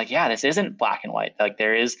 And it's like, yeah, this isn't black and white. Like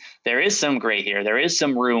there is some gray here. There is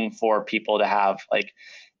some room for people to have like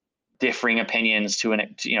differing opinions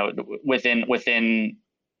within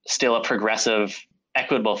still a progressive,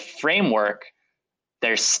 equitable framework.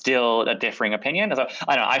 There's still a differing opinion. So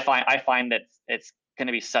I don't know. I find that it's going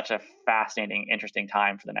to be such a fascinating, interesting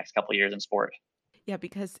time for the next couple of years in sport. Yeah,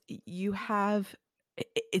 because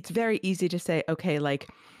it's very easy to say, okay, like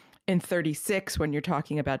in 36, when you're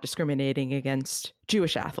talking about discriminating against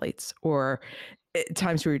Jewish athletes, or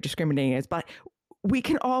times where you're discriminating against Black, we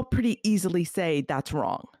can all pretty easily say that's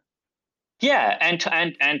wrong. Yeah, and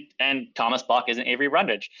Thomas Bach isn't Avery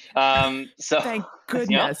Brundage. So thank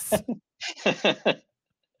goodness.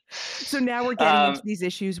 So now we're getting into these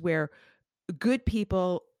issues where good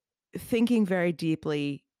people thinking very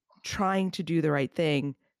deeply, trying to do the right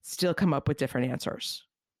thing, still come up with different answers.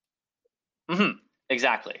 Mm-hmm.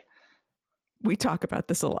 Exactly. We talk about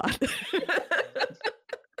this a lot.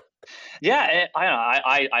 Yeah, I don't know.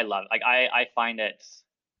 I love it. Like I find it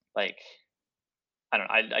like, I don't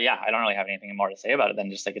know. I don't really have anything more to say about it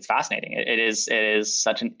than just like it's fascinating. It is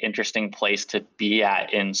such an interesting place to be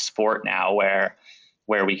at in sport now, where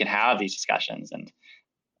we can have these discussions. And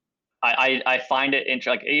I find it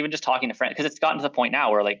interesting, like even just talking to friends, because it's gotten to the point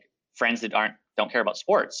now where like friends that don't care about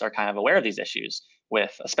sports are kind of aware of these issues,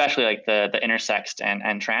 with especially like the intersexed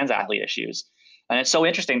and trans athlete issues. And it's so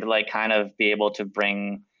interesting to like kind of be able to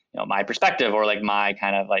bring my perspective, or like my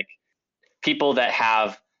kind of like people that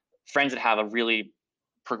have friends that have a really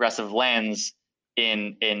progressive lens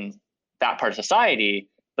in that part of society,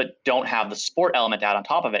 but don't have the sport element out on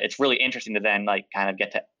top of it. It's really interesting to then like kind of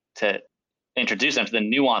get to introduce them to the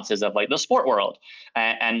nuances of like the sport world,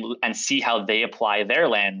 and see how they apply their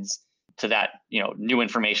lens to that new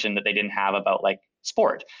information that they didn't have about like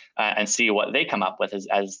sport, and see what they come up with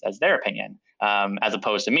as their opinion, as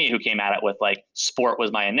opposed to me, who came at it with like sport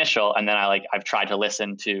was my initial, and then I've tried to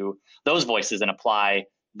listen to those voices and apply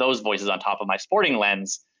those voices on top of my sporting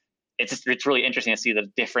lens. It's really interesting to see the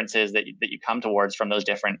differences that you come towards from those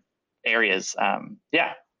different areas.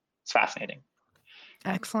 Yeah, it's fascinating.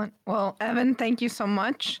 Excellent. Well, Evan, thank you so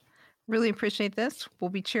much. Really appreciate this. We'll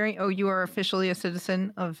be cheering. Oh, you are officially a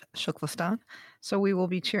citizen of Shuklistan, so we will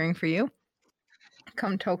be cheering for you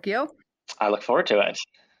come Tokyo. I look forward to it.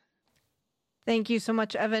 Thank you so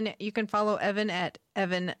much, Evan. You can follow Evan at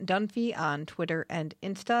Evan Dunfee on Twitter and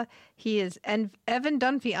Insta. He is Evan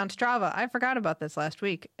Dunfee on Strava. I forgot about this last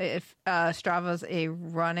week. If Strava's a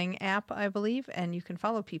running app, I believe, and you can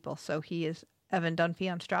follow people. So he is Evan Dunfee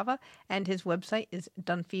on Strava, and his website is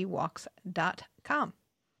dunfeewalks.com.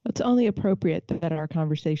 It's only appropriate that our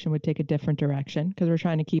conversation would take a different direction, because we're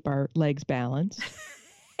trying to keep our legs balanced.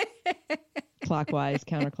 Clockwise,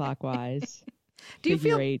 counterclockwise. Do you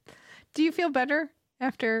feel better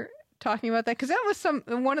after talking about that? Because that was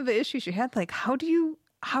one of the issues you had. Like, how do you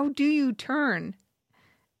turn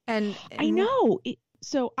And I know.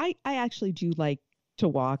 So I actually do like to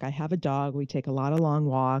walk. I have a dog. We take a lot of long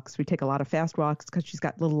walks. We take a lot of fast walks because she's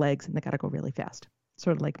got little legs and they got to go really fast,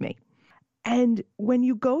 sort of like me. And when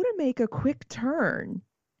you go to make a quick turn,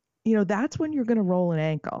 that's when you're going to roll an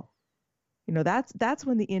ankle. That's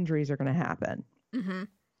when the injuries are going to happen. Mm-hmm.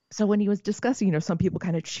 So when he was discussing, some people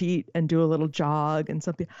kind of cheat and do a little jog and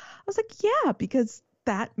something, I was like, yeah, because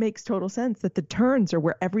that makes total sense that the turns are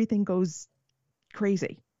where everything goes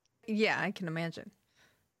crazy. Yeah, I can imagine.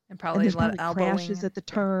 And And probably there's a lot of probably elbowing. crashes at the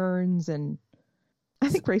turns. And I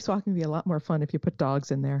think race walking would be a lot more fun if you put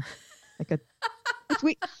dogs in there.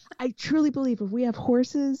 I truly believe if we have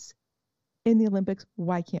horses in the Olympics,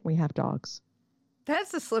 why can't we have dogs?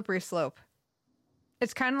 That's the slippery slope.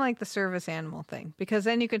 It's kind of like the service animal thing, because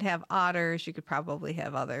then you could have otters. You could probably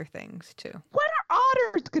have other things too. What are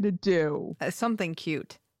otters going to do? Something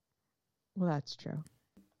cute. Well, that's true.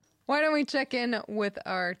 Why don't we check in with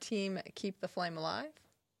our team Keep the Flame Alive?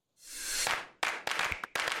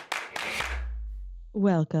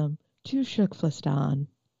 Welcome to Shukflastan.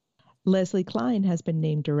 Leslie Klein has been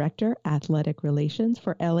named Director, Athletic Relations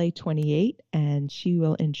for LA 28, and she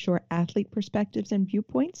will ensure athlete perspectives and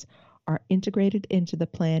viewpoints are integrated into the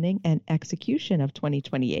planning and execution of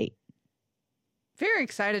 2028. Very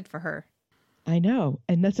excited for her. I know,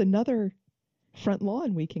 and that's another front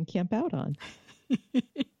lawn we can camp out on.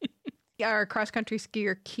 Our cross-country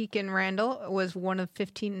skier Keegan Randall was one of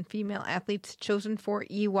 15 female athletes chosen for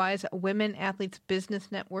EY's Women Athletes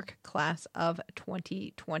Business Network class of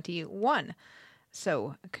 2021.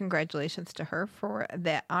 So congratulations to her for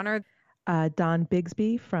that honor. Don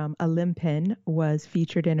Bigsby from Olympian was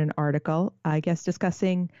featured in an article, I guess,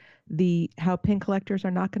 discussing how pin collectors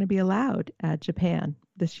are not going to be allowed at Japan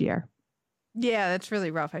this year. Yeah, that's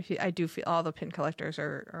really rough. I do feel all the pin collectors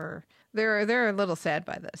they're a little sad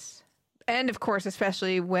by this. And of course,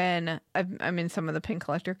 especially when I'm in some of the pin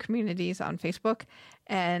collector communities on Facebook,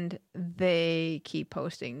 and they keep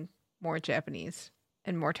posting more Japanese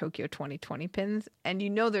and more Tokyo 2020 pins. And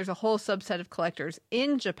there's a whole subset of collectors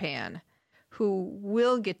in Japan who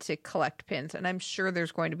will get to collect pins. And I'm sure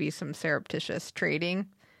there's going to be some surreptitious trading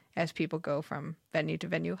as people go from venue to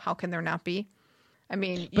venue. How can there not be? I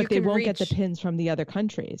mean, but they won't get the pins from the other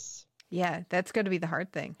countries. Yeah, that's going to be the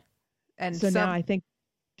hard thing. And so now I think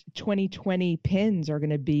 2020 pins are going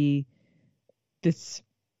to be this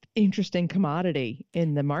interesting commodity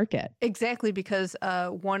in the market. Exactly, because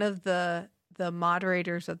one of the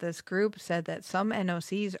moderators of this group said that some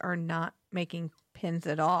NOCs are not making pins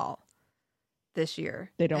at all this year.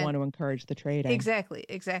 They don't want to encourage the trading.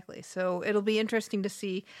 Exactly. So it'll be interesting to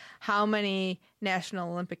see how many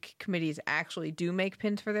National Olympic Committees actually do make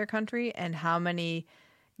pins for their country and how many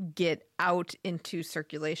get out into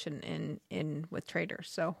circulation in with traders.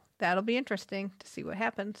 So that'll be interesting to see what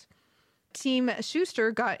happens. Team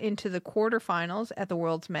Schuster got into the quarterfinals at the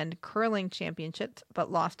World's Men Curling Championships,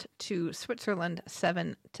 but lost to Switzerland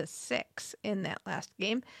 7-6 in that last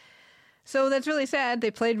game. So that's really sad. They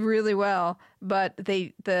played really well, but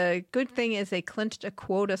the good thing is they clinched a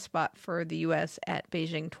quota spot for the U.S. at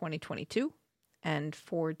Beijing 2022. And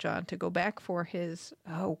for John to go back for his,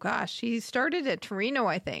 he started at Torino,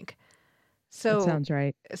 I think. So that sounds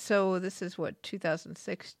right. So this is what,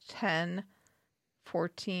 2006, 10,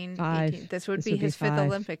 14, 18. This would be his fifth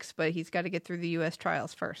Olympics, but he's got to get through the U.S.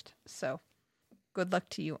 trials first. So good luck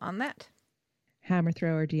to you on that. Hammer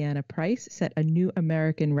thrower Deanna Price set a new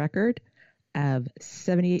American record of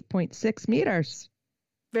 78.6 meters.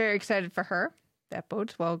 Very excited for her. That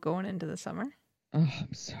bodes well going into the summer. Oh,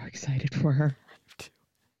 I'm so excited for her.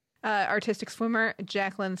 Artistic swimmer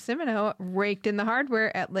Jacqueline Simoneau raked in the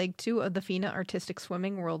hardware at leg 2 of the FINA Artistic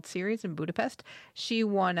Swimming World Series in Budapest. She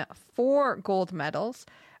won 4 gold medals.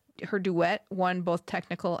 Her duet won both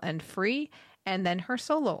technical and free, and then her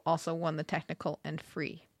solo also won the technical and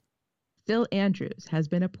free. Phil Andrews has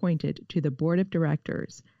been appointed to the board of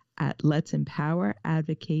directors at Let's Empower,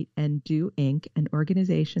 Advocate, and Do, Inc., an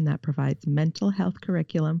organization that provides mental health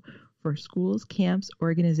curriculum for schools, camps,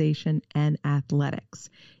 organization, and athletics.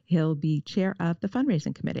 He'll be chair of the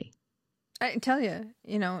fundraising committee. I tell you,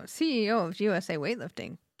 CEO of USA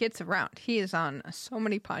Weightlifting gets around. He is on so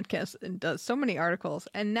many podcasts and does so many articles,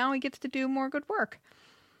 and now he gets to do more good work.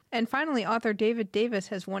 And finally, author David Davis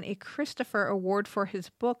has won a Christopher Award for his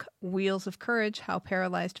book, Wheels of Courage, How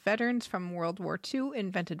Paralyzed Veterans from World War II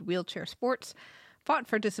Invented Wheelchair Sports, Fought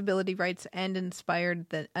for Disability Rights, and Inspired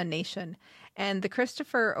a Nation. And the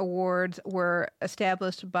Christopher Awards were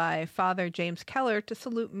established by Father James Keller to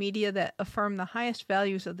salute media that affirm the highest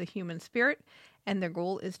values of the human spirit and their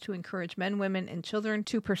goal is to encourage men, women, and children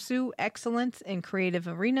to pursue excellence in creative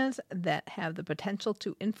arenas that have the potential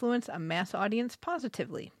to influence a mass audience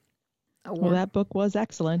positively. Well, that book was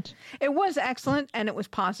excellent. It was excellent, and it was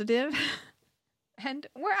positive. And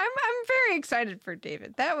I'm very excited for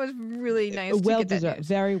David. That was really nice. Well to get that deserved. news.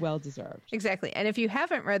 Very well deserved. Exactly. And if you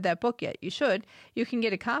haven't read that book yet, you should. You can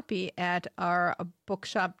get a copy at our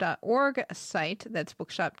bookshop.org site. That's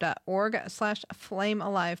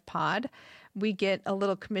bookshop.org/flamealivepod. We get a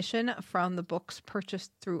little commission from the books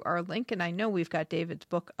purchased through our link. And I know we've got David's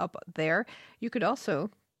book up there. You could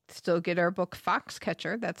also still get our book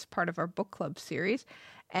Foxcatcher. That's part of our book club series.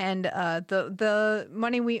 And the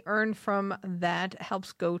money we earn from that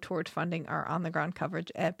helps go towards funding our on-the-ground coverage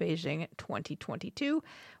at Beijing 2022.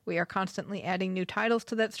 We are constantly adding new titles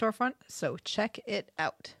to that storefront, so check it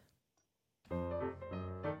out.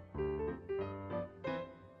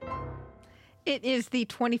 It is the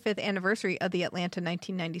 25th anniversary of the Atlanta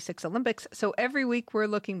 1996 Olympics, so every week we're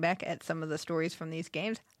looking back at some of the stories from these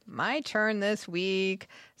games. My turn this week,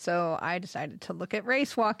 so I decided to look at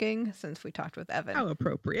race walking since we talked with Evan. How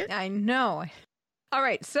appropriate. I know. All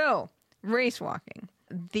right, so race walking.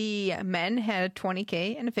 The men had a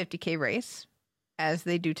 20K and a 50K race, as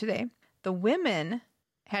they do today. The women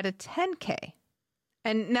had a 10K.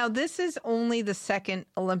 And now this is only the second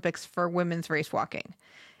Olympics for women's race walking.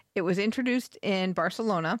 It was introduced in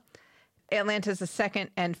Barcelona. Atlanta is the second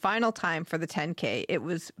and final time for the 10K. It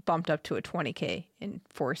was bumped up to a 20K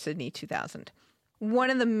for Sydney 2000. One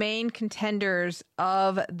of the main contenders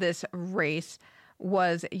of this race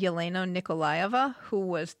was Yelena Nikolaeva, who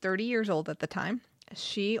was 30 years old at the time.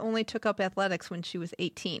 She only took up athletics when she was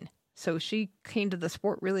 18, so she came to the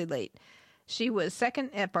sport really late. She was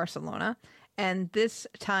second at Barcelona, and this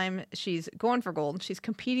time she's going for gold. She's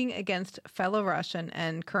competing against fellow Russian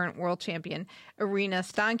and current world champion Irina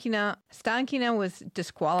Stankina. Stankina was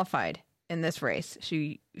disqualified in this race.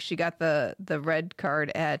 She got the red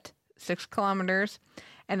card at 6 kilometers,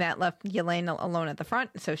 and that left Yelena alone at the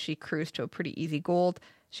front, so she cruised to a pretty easy gold.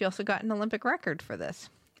 She also got an Olympic record for this.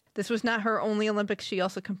 This was not her only Olympics. She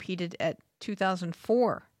also competed at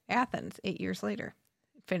 2004 Athens 8 years later.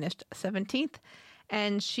 Finished 17th,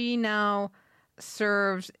 and she now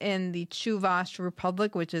serves in the Chuvash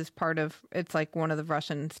Republic, which is it's like one of the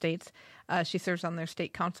Russian states. She serves on their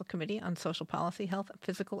state council committee on social policy, health,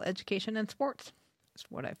 physical education, and sports. That's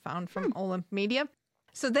what I found from Olymp Media.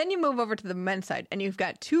 So then you move over to the men's side, and you've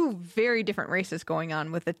got two very different races going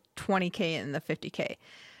on with the 20K and the 50K.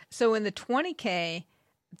 So in the 20K,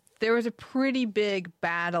 there was a pretty big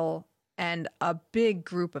battle and a big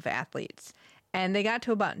group of athletes. And they got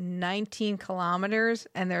to about 19 kilometers,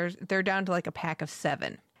 and they're down to like a pack of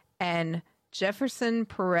 7. And Jefferson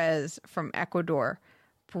Perez from Ecuador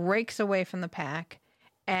breaks away from the pack,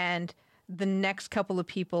 and the next couple of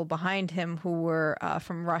people behind him who were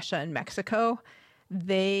from Russia and Mexico,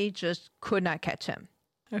 they just could not catch him.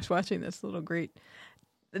 I was watching this little great,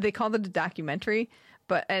 they called it a documentary,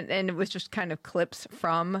 and it was just kind of clips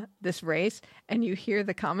from this race, and you hear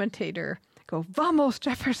the commentator go, "Vamos,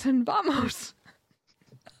 Jefferson, vamos."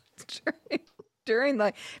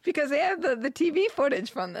 Because they have the TV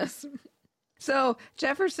footage from this. So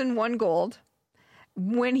Jefferson won gold.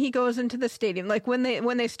 When he goes into the stadium, like when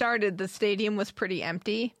they started, the stadium was pretty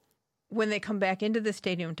empty. When they come back into the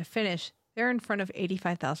stadium to finish, they're in front of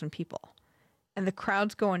 85,000 people. And the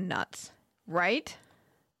crowd's going nuts, right?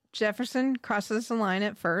 Jefferson crosses the line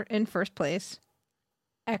in first place.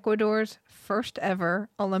 Ecuador's first ever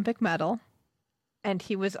Olympic medal. And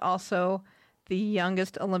he was also the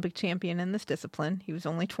youngest Olympic champion in this discipline. He was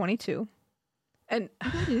only 22. And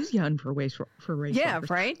that is young for race yeah, walkers.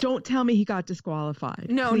 Right? Don't tell me he got disqualified.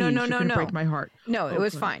 No. Break my heart. No, it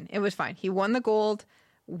was fine. It was fine. He won the gold,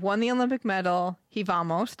 won the Olympic medal. He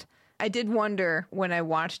almost. I did wonder when I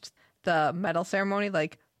watched the medal ceremony,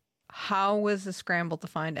 like, how was the scramble to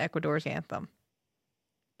find Ecuador's anthem?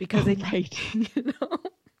 Because right.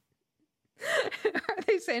 Are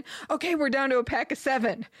they saying, okay, we're down to a pack of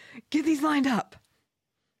 7. Get these lined up.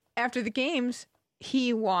 After the games,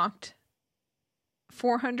 he walked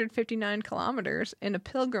 459 kilometers in a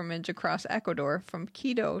pilgrimage across Ecuador from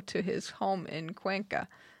Quito to his home in Cuenca.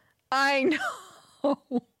 I know.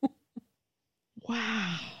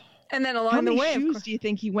 Wow. And then along the way, how many shoes do you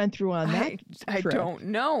think he went through on that I trip? don't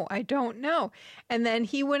know. And then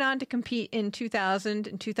he went on to compete in 2000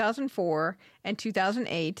 and 2004 and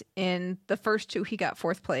 2008. In the first two, he got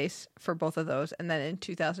 4th place for both of those. And then in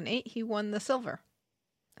 2008, he won the silver.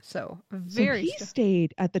 So he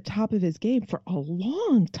stayed at the top of his game for a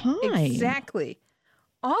long time. Exactly.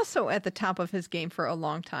 Also at the top of his game for a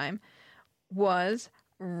long time was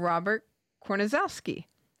Robert Kornizowski,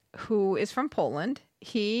 who is from Poland.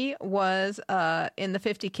 He was in the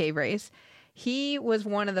 50K race. He was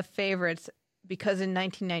one of the favorites because in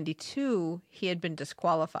 1992, he had been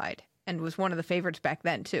disqualified and was one of the favorites back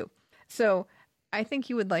then, too. So I think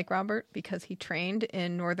you would like Robert because he trained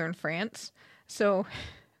in northern France. So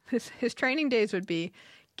his training days would be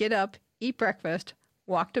get up, eat breakfast,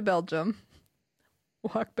 walk to Belgium,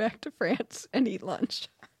 walk back to France, and eat lunch.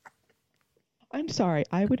 I'm sorry.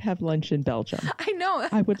 I would have lunch in Belgium. I know.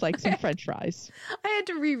 I would like some French fries. I had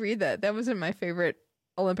to reread that. That was in my favorite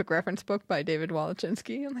Olympic reference book by David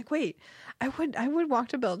Walachinsky. I'm like, wait, I would walk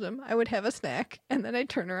to Belgium, I would have a snack, and then I'd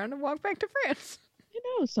turn around and walk back to France. You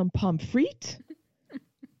know, some pommes frites.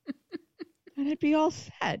 And I'd be all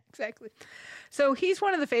set. Exactly. So he's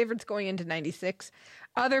one of the favorites going into 96.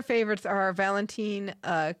 Other favorites are Valentin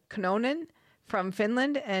Kanonen from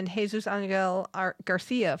Finland and Jesus Angel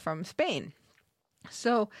Garcia from Spain.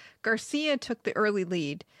 So Garcia took the early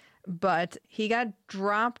lead, but he got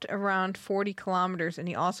dropped around 40 kilometers, and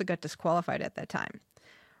he also got disqualified at that time.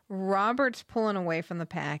 Robert's pulling away from the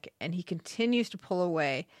pack, and he continues to pull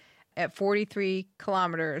away. At 43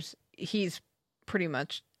 kilometers, he's pretty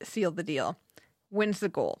much sealed the deal. Wins the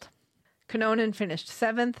gold. Kanonen finished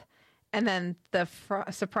 7th, and then the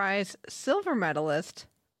surprise silver medalist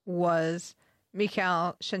was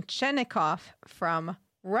Mikhail Shenchenikov from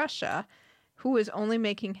Russia, who is only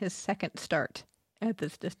making his second start at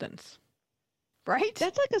this distance. Right?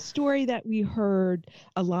 That's like a story that we heard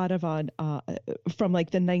a lot of on from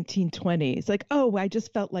like the 1920s. Like, oh, I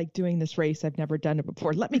just felt like doing this race. I've never done it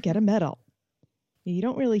before. Let me get a medal. You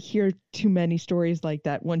don't really hear too many stories like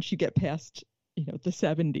that once you get past, the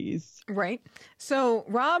 70s. Right. So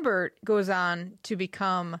Robert goes on to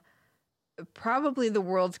become probably the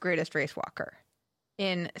world's greatest race walker.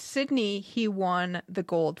 In Sydney, he won the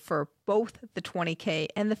gold for both the 20K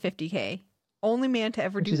and the 50K. Only man to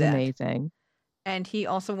ever do that. Which is amazing. And he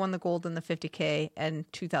also won the gold in the 50K in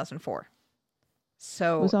 2004.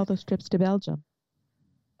 So was all those trips to Belgium?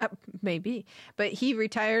 Maybe. But he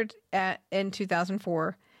retired in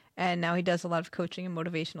 2004, and now he does a lot of coaching and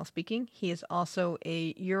motivational speaking. He is also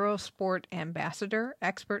a Eurosport ambassador,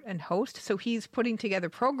 expert, and host. So he's putting together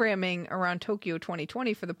programming around Tokyo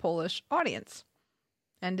 2020 for the Polish audience,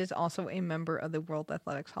 and is also a member of the World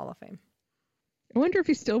Athletics Hall of Fame. I wonder if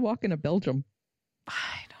he's still walking to Belgium.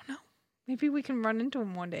 I don't know. Maybe we can run into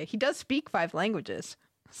him one day. He does speak 5 languages,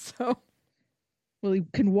 so... Well, he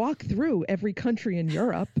can walk through every country in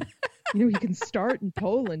Europe. He can start in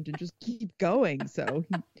Poland and just keep going. So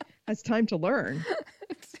he has time to learn.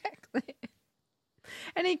 Exactly.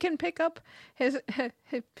 And he can pick up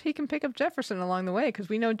Jefferson along the way, because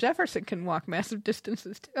we know Jefferson can walk massive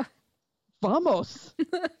distances too. Vamos.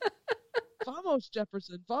 Vamos,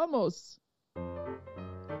 Jefferson. Vamos.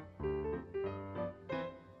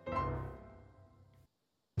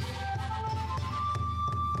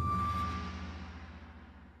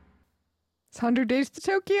 It's 100 days to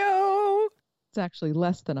Tokyo. It's actually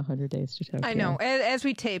less than 100 days to Tokyo. I know. As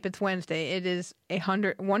we tape, it's Wednesday. It is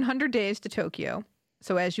 100 days to Tokyo.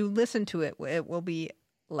 So as you listen to it, it will be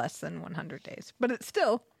less than 100 days. But it's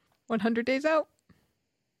still 100 days out.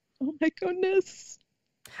 Oh, my goodness.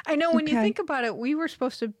 I know. When you think about it, we were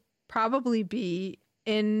supposed to probably be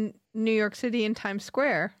in New York City in Times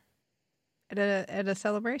Square at a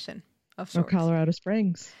celebration of sorts. Or Colorado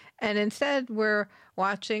Springs. And instead, we're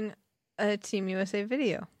watching a Team USA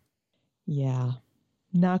video. Yeah,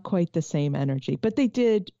 not quite the same energy, but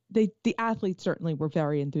the athletes certainly were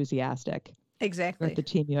very enthusiastic. Exactly. At the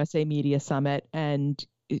Team USA Media Summit, and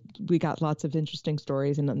we got lots of interesting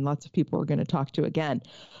stories, and lots of people we're going to talk to again,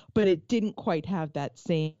 but it didn't quite have that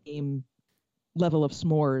same level of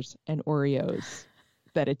s'mores and Oreos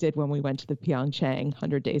that it did when we went to the Pyeongchang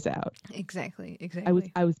 100 days out. Exactly.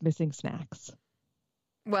 I was missing snacks.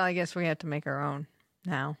 Well, I guess we had to make our own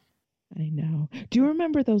now. I know. Do you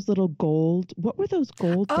remember those little gold? What were those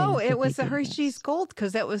gold things? Oh, it was the Hershey's Gold,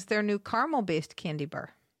 because that was their new caramel-based candy bar.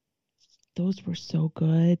 Those were so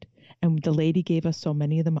good. And the lady gave us so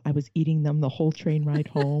many of them. I was eating them the whole train ride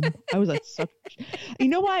home. I was at such... You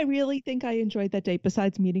know why I really think I enjoyed that day?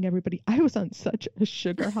 Besides meeting everybody, I was on such a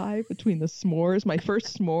sugar high between the s'mores, my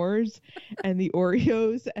first s'mores, and the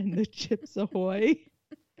Oreos and the Chips Ahoy,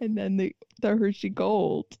 and then the Hershey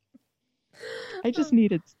Gold. I just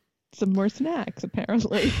needed some more snacks,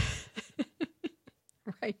 apparently.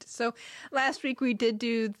 Right. So last week we did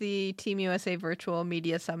do the Team USA Virtual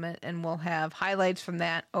Media Summit, and we'll have highlights from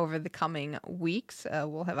that over the coming weeks.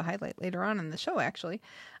 We'll have a highlight later on in the show, actually.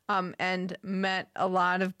 and met a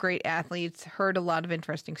lot of great athletes, heard a lot of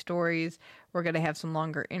interesting stories. We're going to have some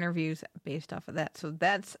longer interviews based off of that. So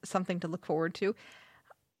that's something to look forward to.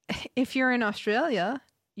 If you're in Australia,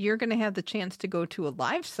 you're going to have the chance to go to a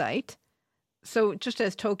live site. So just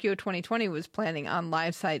as Tokyo 2020 was planning on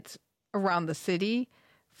live sites around the city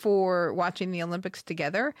for watching the Olympics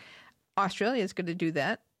together, Australia is going to do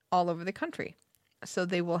that all over the country. So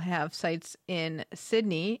they will have sites in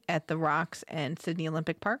Sydney at the Rocks and Sydney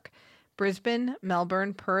Olympic Park, Brisbane,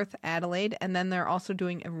 Melbourne, Perth, Adelaide, and then they're also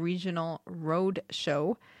doing a regional road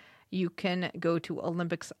show. You can go to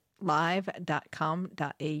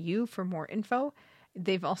olympicslive.com.au for more info.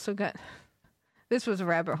 They've also got, this was a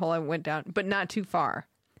rabbit hole I went down, but not too far,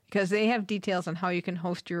 because they have details on how you can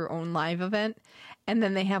host your own live event, and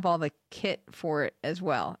then they have all the kit for it as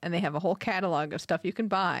well. And they have a whole catalog of stuff you can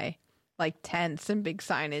buy, like tents and big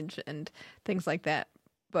signage and things like that.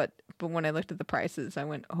 But when I looked at the prices, I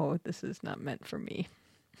went, oh, this is not meant for me.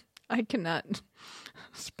 I cannot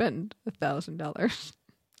spend $1,000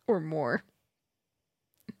 or more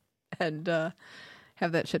and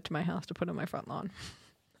have that shipped to my house to put on my front lawn.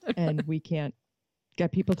 And we can't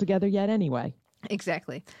get people together yet anyway.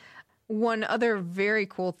 Exactly. One other very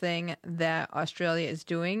cool thing that Australia is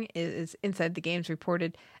doing is Inside the Games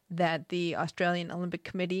reported that the Australian Olympic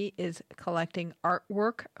Committee is collecting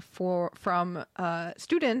artwork from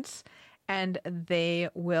students, and they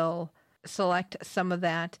will select some of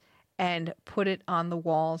that and put it on the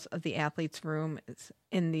walls of the athletes' room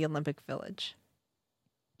in the Olympic Village.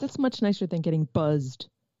 That's much nicer than getting buzzed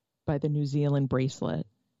by the New Zealand bracelet.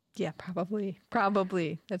 Yeah, probably.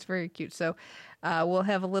 That's very cute. So we'll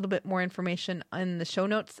have a little bit more information in the show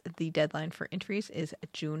notes. The deadline for entries is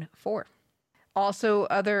June 4. Also,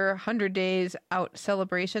 other 100 Days Out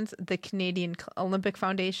celebrations. The Canadian Olympic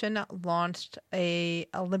Foundation launched a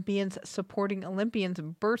Olympians Supporting Olympians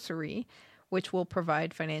bursary, which will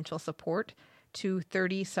provide financial support to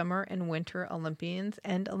 30 summer and winter Olympians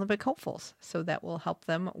and Olympic hopefuls. So that will help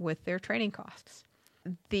them with their training costs.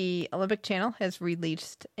 The Olympic Channel has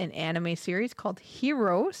released an anime series called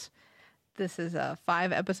Heroes. This is a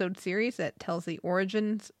 5-episode series that tells the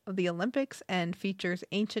origins of the Olympics and features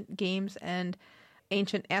ancient games and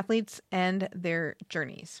ancient athletes and their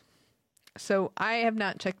journeys. So I have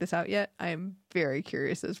not checked this out yet. I am very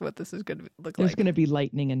curious as what this is going to look like. There's going to be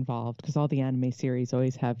lightning involved because all the anime series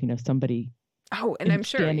always have, somebody. Oh, and I'm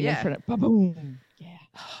sure, standing in front of, boom. Yeah.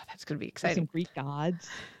 Oh, that's going to be exciting. Some Greek gods.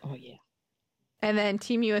 Oh, yeah. And then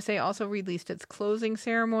Team USA also released its closing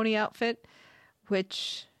ceremony outfit,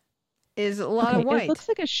 which is a lot of white. It looks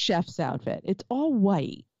like a chef's outfit. It's all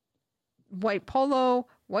white. White polo,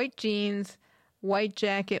 white jeans, white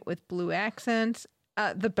jacket with blue accents.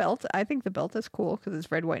 The belt, I think the belt is cool because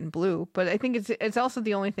it's red, white, and blue. But I think it's also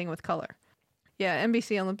the only thing with color. Yeah,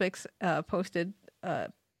 NBC Olympics posted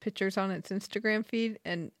pictures on its Instagram feed,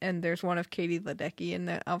 and there's one of Katie Ledecky in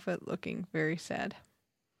that outfit looking very sad.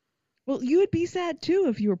 Well, you would be sad, too,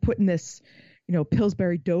 if you were putting this,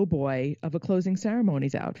 Pillsbury Doughboy of a closing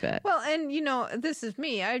ceremonies outfit. Well, and, this is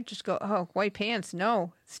me. I'd just go, oh, white pants,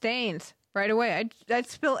 no, stains, right away. I'd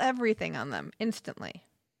spill everything on them instantly.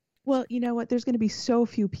 Well, you know what? There's going to be so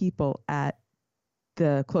few people at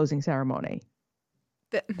the closing ceremony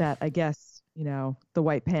that I guess, the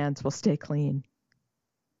white pants will stay clean.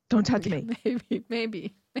 Don't touch me.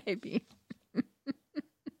 Maybe.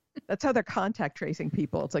 That's how they're contact tracing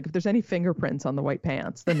people. It's like if there's any fingerprints on the white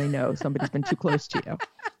pants, then they know somebody's been too close to you.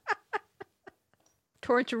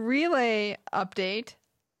 Torch relay update.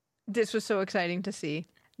 This was so exciting to see.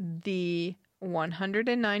 The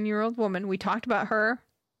 109-year-old woman, we talked about her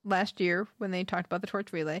last year when they talked about the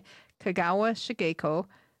torch relay. Kagawa Shigeko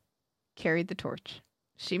carried the torch.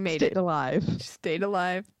 She stayed alive. She stayed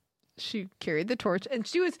alive. She carried the torch, and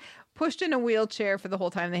she was pushed in a wheelchair for the whole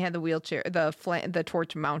time. They had the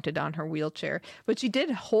torch mounted on her wheelchair, but she did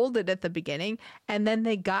hold it at the beginning, and then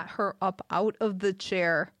they got her up out of the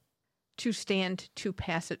chair to stand to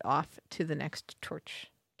pass it off to the next torch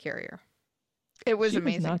carrier. It was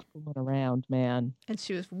amazing. She was not fooling around, man. And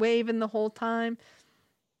she was waving the whole time.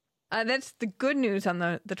 That's the good news on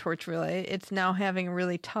the torch relay. It's now having a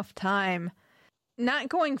really tough time not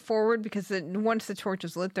going forward because once the torch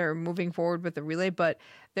is lit, they're moving forward with the relay, but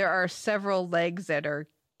there are several legs that are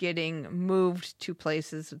getting moved to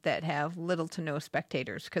places that have little to no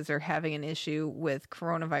spectators because they're having an issue with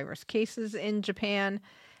coronavirus cases in Japan,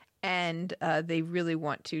 and they really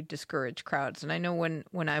want to discourage crowds. And I know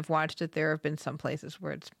when I've watched it, there have been some places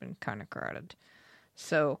where it's been kind of crowded.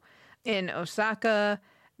 So in Osaka,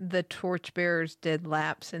 the torchbearers did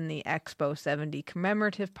laps in the Expo 70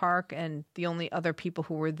 commemorative park, and the only other people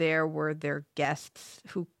who were there were their guests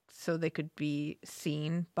who so they could be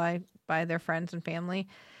seen by their friends and family.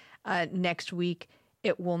 Next week,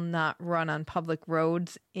 it will not run on public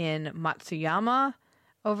roads in Matsuyama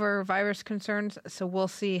over virus concerns. So we'll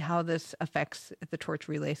see how this affects the torch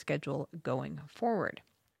relay schedule going forward.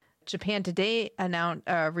 Japan Today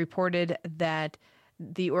reported that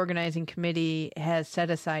the organizing committee has set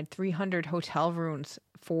aside 300 hotel rooms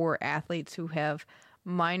for athletes who have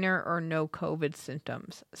minor or no COVID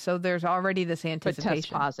symptoms. So there's already this anticipation. But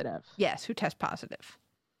test positive. Yes, who test positive.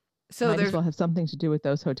 So Might as well have something to do with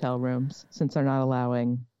those hotel rooms since they're not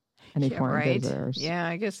allowing any foreign visitors. Yeah,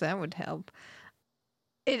 I guess that would help.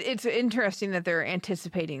 It's interesting that they're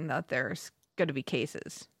anticipating that there's going to be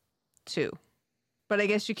cases too. But I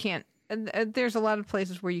guess you can't. There's a lot of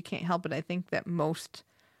places where you can't help it. I think that most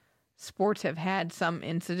sports have had some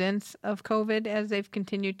incidents of COVID as they've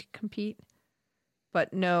continued to compete,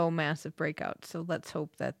 but no massive breakouts. So let's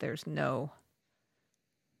hope that there's no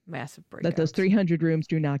massive breakouts. That those 300 rooms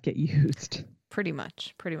do not get used. Pretty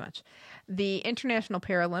much. The International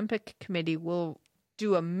Paralympic Committee will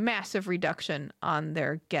do a massive reduction on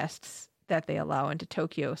their guests that they allow into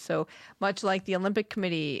Tokyo. So much like the Olympic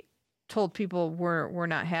Committee told people we're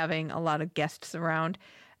not having a lot of guests around,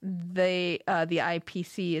 the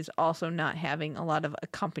IPC is also not having a lot of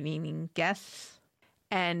accompanying guests,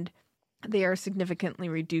 and they are significantly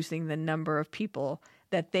reducing the number of people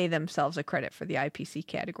that they themselves accredit for the IPC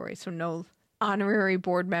category. So no honorary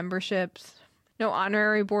board memberships, no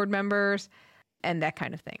honorary board members, and that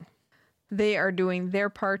kind of thing. They are doing their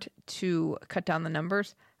part to cut down the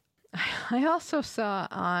numbers. I also saw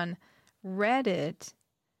on Reddit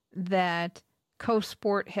that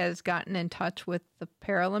CoSport has gotten in touch with the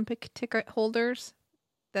Paralympic ticket holders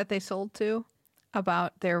that they sold to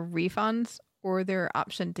about their refunds or their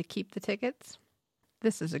option to keep the tickets.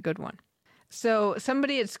 This is a good one. So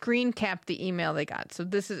somebody had screen capped the email they got. So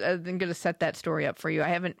this is, I'm going to set that story up for you. I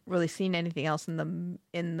haven't really seen anything else in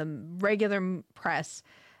the regular press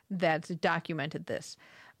that's documented this.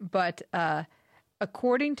 But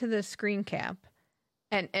according to the screen cap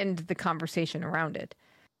and the conversation around it,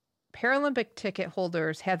 Paralympic ticket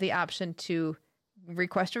holders have the option to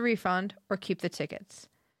request a refund or keep the tickets.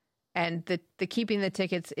 And the keeping the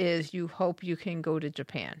tickets is you hope you can go to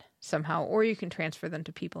Japan somehow, or you can transfer them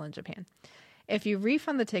to people in Japan. If you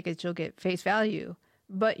refund the tickets, you'll get face value,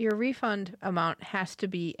 but your refund amount has to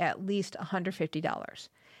be at least $150.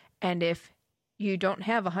 And if you don't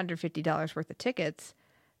have $150 worth of tickets,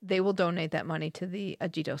 they will donate that money to the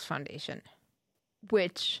Ajitos Foundation,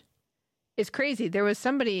 which is crazy. There was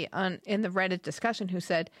somebody in the Reddit discussion who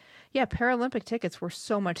said, yeah, Paralympic tickets were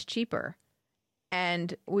so much cheaper.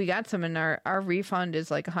 And we got some, and our refund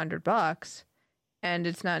is like $100, and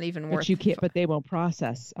it's not even worth. But you can't. But they won't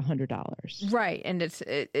process $100. Right, and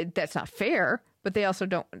that's not fair. But they also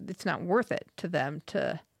don't. It's not worth it to them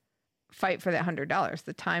to fight for that $100.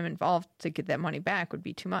 The time involved to get that money back would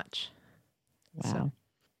be too much. Wow, so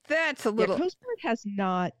that's a little. Yeah, CoSport has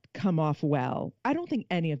not come off well. I don't think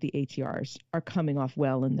any of the ATRs are coming off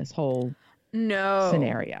well in this whole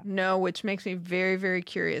scenario. No, which makes me very, very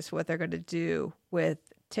curious what they're going to do with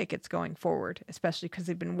tickets going forward, especially because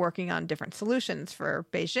they've been working on different solutions for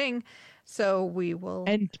Beijing. So we will.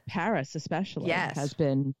 And Paris especially has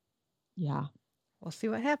been, yeah. We'll see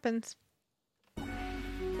what happens.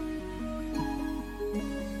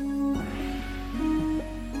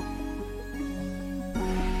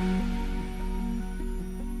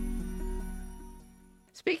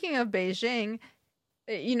 Speaking of Beijing,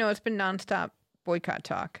 it's been nonstop boycott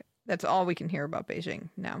talk. That's all we can hear about Beijing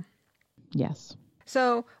now. Yes.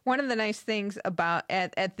 So one of the nice things about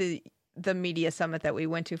at the media summit that we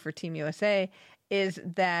went to for Team USA is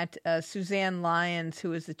that Suzanne Lyons,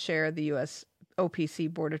 who is the chair of the U.S.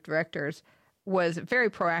 OPC Board of Directors, was very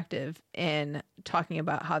proactive in talking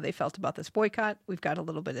about how they felt about this boycott. We've got a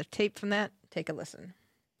little bit of tape from that. Take a listen.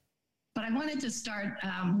 But I wanted to start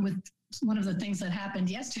with one of the things that happened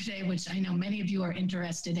yesterday, which I know many of you are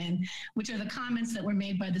interested in, which are the comments that were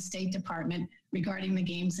made by the State Department regarding the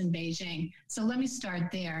games in Beijing. So let me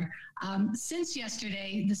start there. Since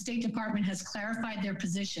yesterday, the State Department has clarified their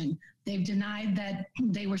position. They've denied that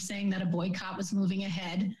they were saying that a boycott was moving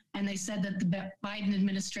ahead, and they said that the Biden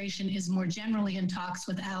administration is more generally in talks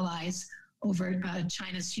with allies over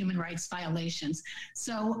China's human rights violations.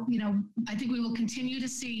 So, I think we will continue to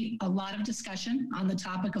see a lot of discussion on the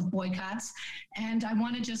topic of boycotts. And I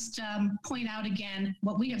want to just point out again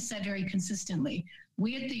what we have said very consistently.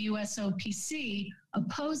 We at the USOPC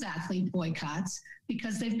oppose athlete boycotts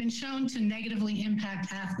because they've been shown to negatively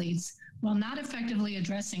impact athletes while not effectively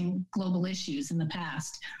addressing global issues in the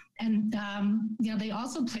past. And, they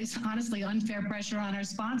also place, honestly, unfair pressure on our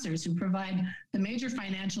sponsors who provide the major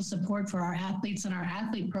financial support for our athletes and our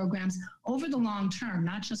athlete programs over the long term,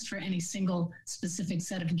 not just for any single specific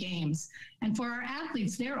set of games. And for our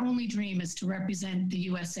athletes, their only dream is to represent the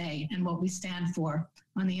USA and what we stand for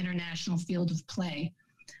on the international field of play.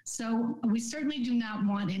 So we certainly do not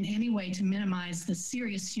want in any way to minimize the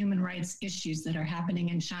serious human rights issues that are happening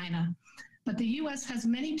in China. But the U.S. has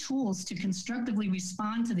many tools to constructively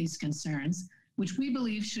respond to these concerns, which we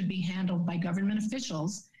believe should be handled by government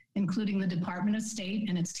officials, including the Department of State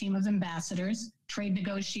and its team of ambassadors, trade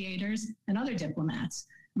negotiators, and other diplomats.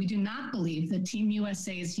 We do not believe that Team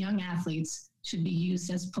USA's young athletes should be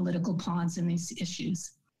used as political pawns in these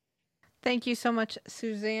issues. Thank you so much,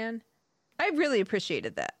 Suzanne. I really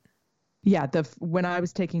appreciated that. Yeah, when I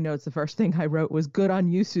was taking notes, the first thing I wrote was good on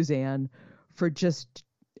you, Suzanne, for just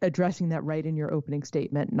addressing that right in your opening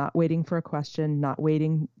statement, not waiting for a question, not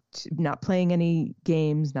playing any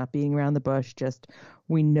games, not beating around the bush, just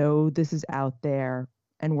we know this is out there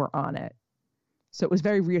and we're on it. So it was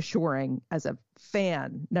very reassuring as a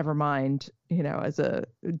fan, never mind, as a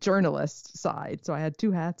journalist side. So I had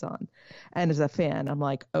two hats on. And as a fan, I'm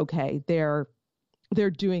like, okay, they're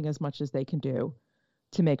doing as much as they can do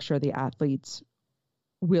to make sure the athletes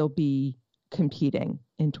will be competing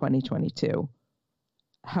in 2022.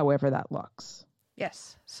 However that looks.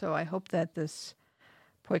 Yes. So I hope that this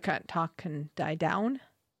boycott talk can die down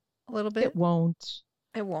a little bit. It won't.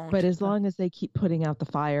 But as long as they keep putting out the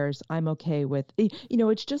fires, I'm okay with,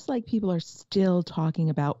 it's just like people are still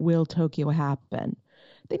talking about, will Tokyo happen?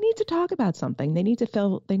 They need to talk about something. They need their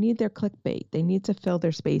clickbait. They need to fill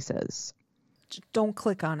their spaces. Just don't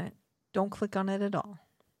click on it. Don't click on it at all.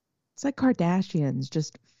 It's like Kardashians.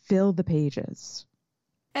 Just fill the pages.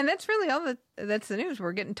 And that's really that's the news.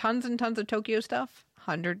 We're getting tons and tons of Tokyo stuff.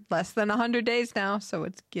 Less than 100 days now, so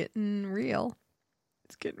it's getting real.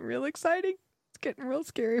 It's getting real exciting. It's getting real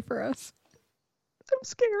scary for us.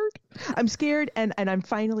 I'm scared, and I'm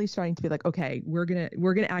finally starting to be like, okay, we're gonna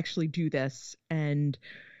actually do this, and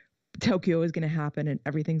Tokyo is gonna happen, and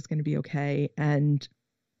everything's gonna be okay, and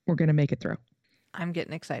we're gonna make it through. I'm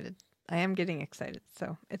getting excited. I am getting excited,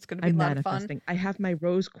 so it's gonna be a lot of fun. I have my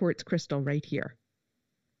rose quartz crystal right here.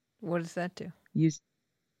 What does that do?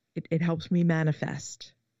 It helps me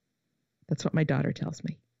manifest. That's what my daughter tells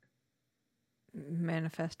me.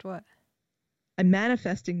 Manifest what? I'm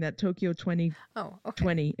manifesting that Tokyo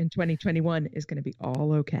 2020 in 2021 is going to be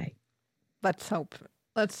all okay. Let's hope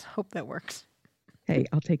that works. Hey,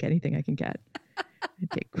 I'll take anything I can get. I'll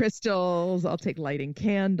take crystals. I'll take lighting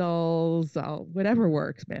candles. Whatever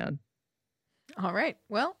works, man. All right.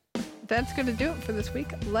 Well, that's going to do it for this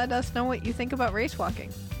week. Let us know what you think about race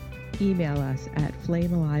walking. Email us at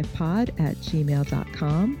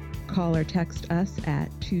flamealivepod@gmail.com. Call or text us at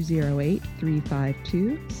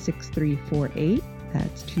 208-352-6348.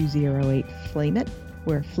 That's 208-FLAME-IT.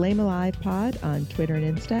 We're Flame Alive Pod on Twitter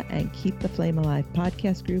and Insta, and keep the Flame Alive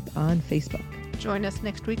podcast group on Facebook. Join us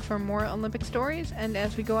next week for more Olympic stories, and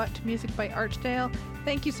as we go out to music by Archdale,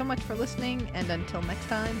 thank you so much for listening, and until next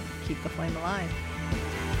time, keep the flame alive.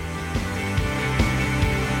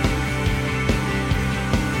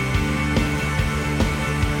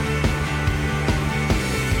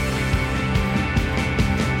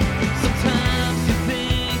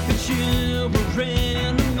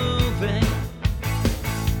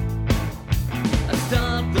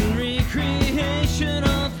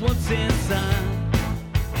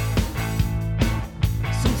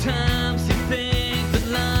 Sometimes you think that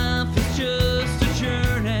life is just a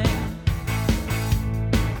journey,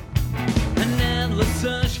 an endless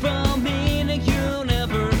search for meaning you'll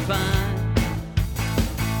never find.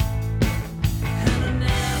 And I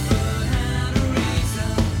never had a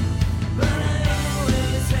reason, but I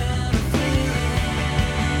always had a feeling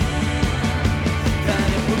that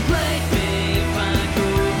it would break me if I go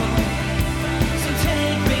home. So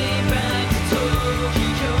take me back to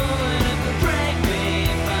Tokyo, and it would break me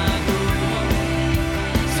if I go home.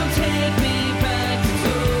 So take me back to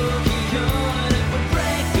Tokyo, and it would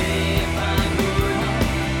break me if I go home.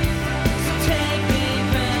 So take me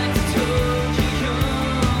back to Tokyo,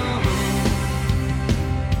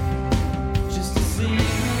 just to see my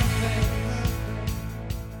face.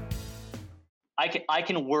 I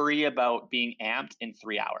can worry about being amped in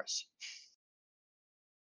 3 hours.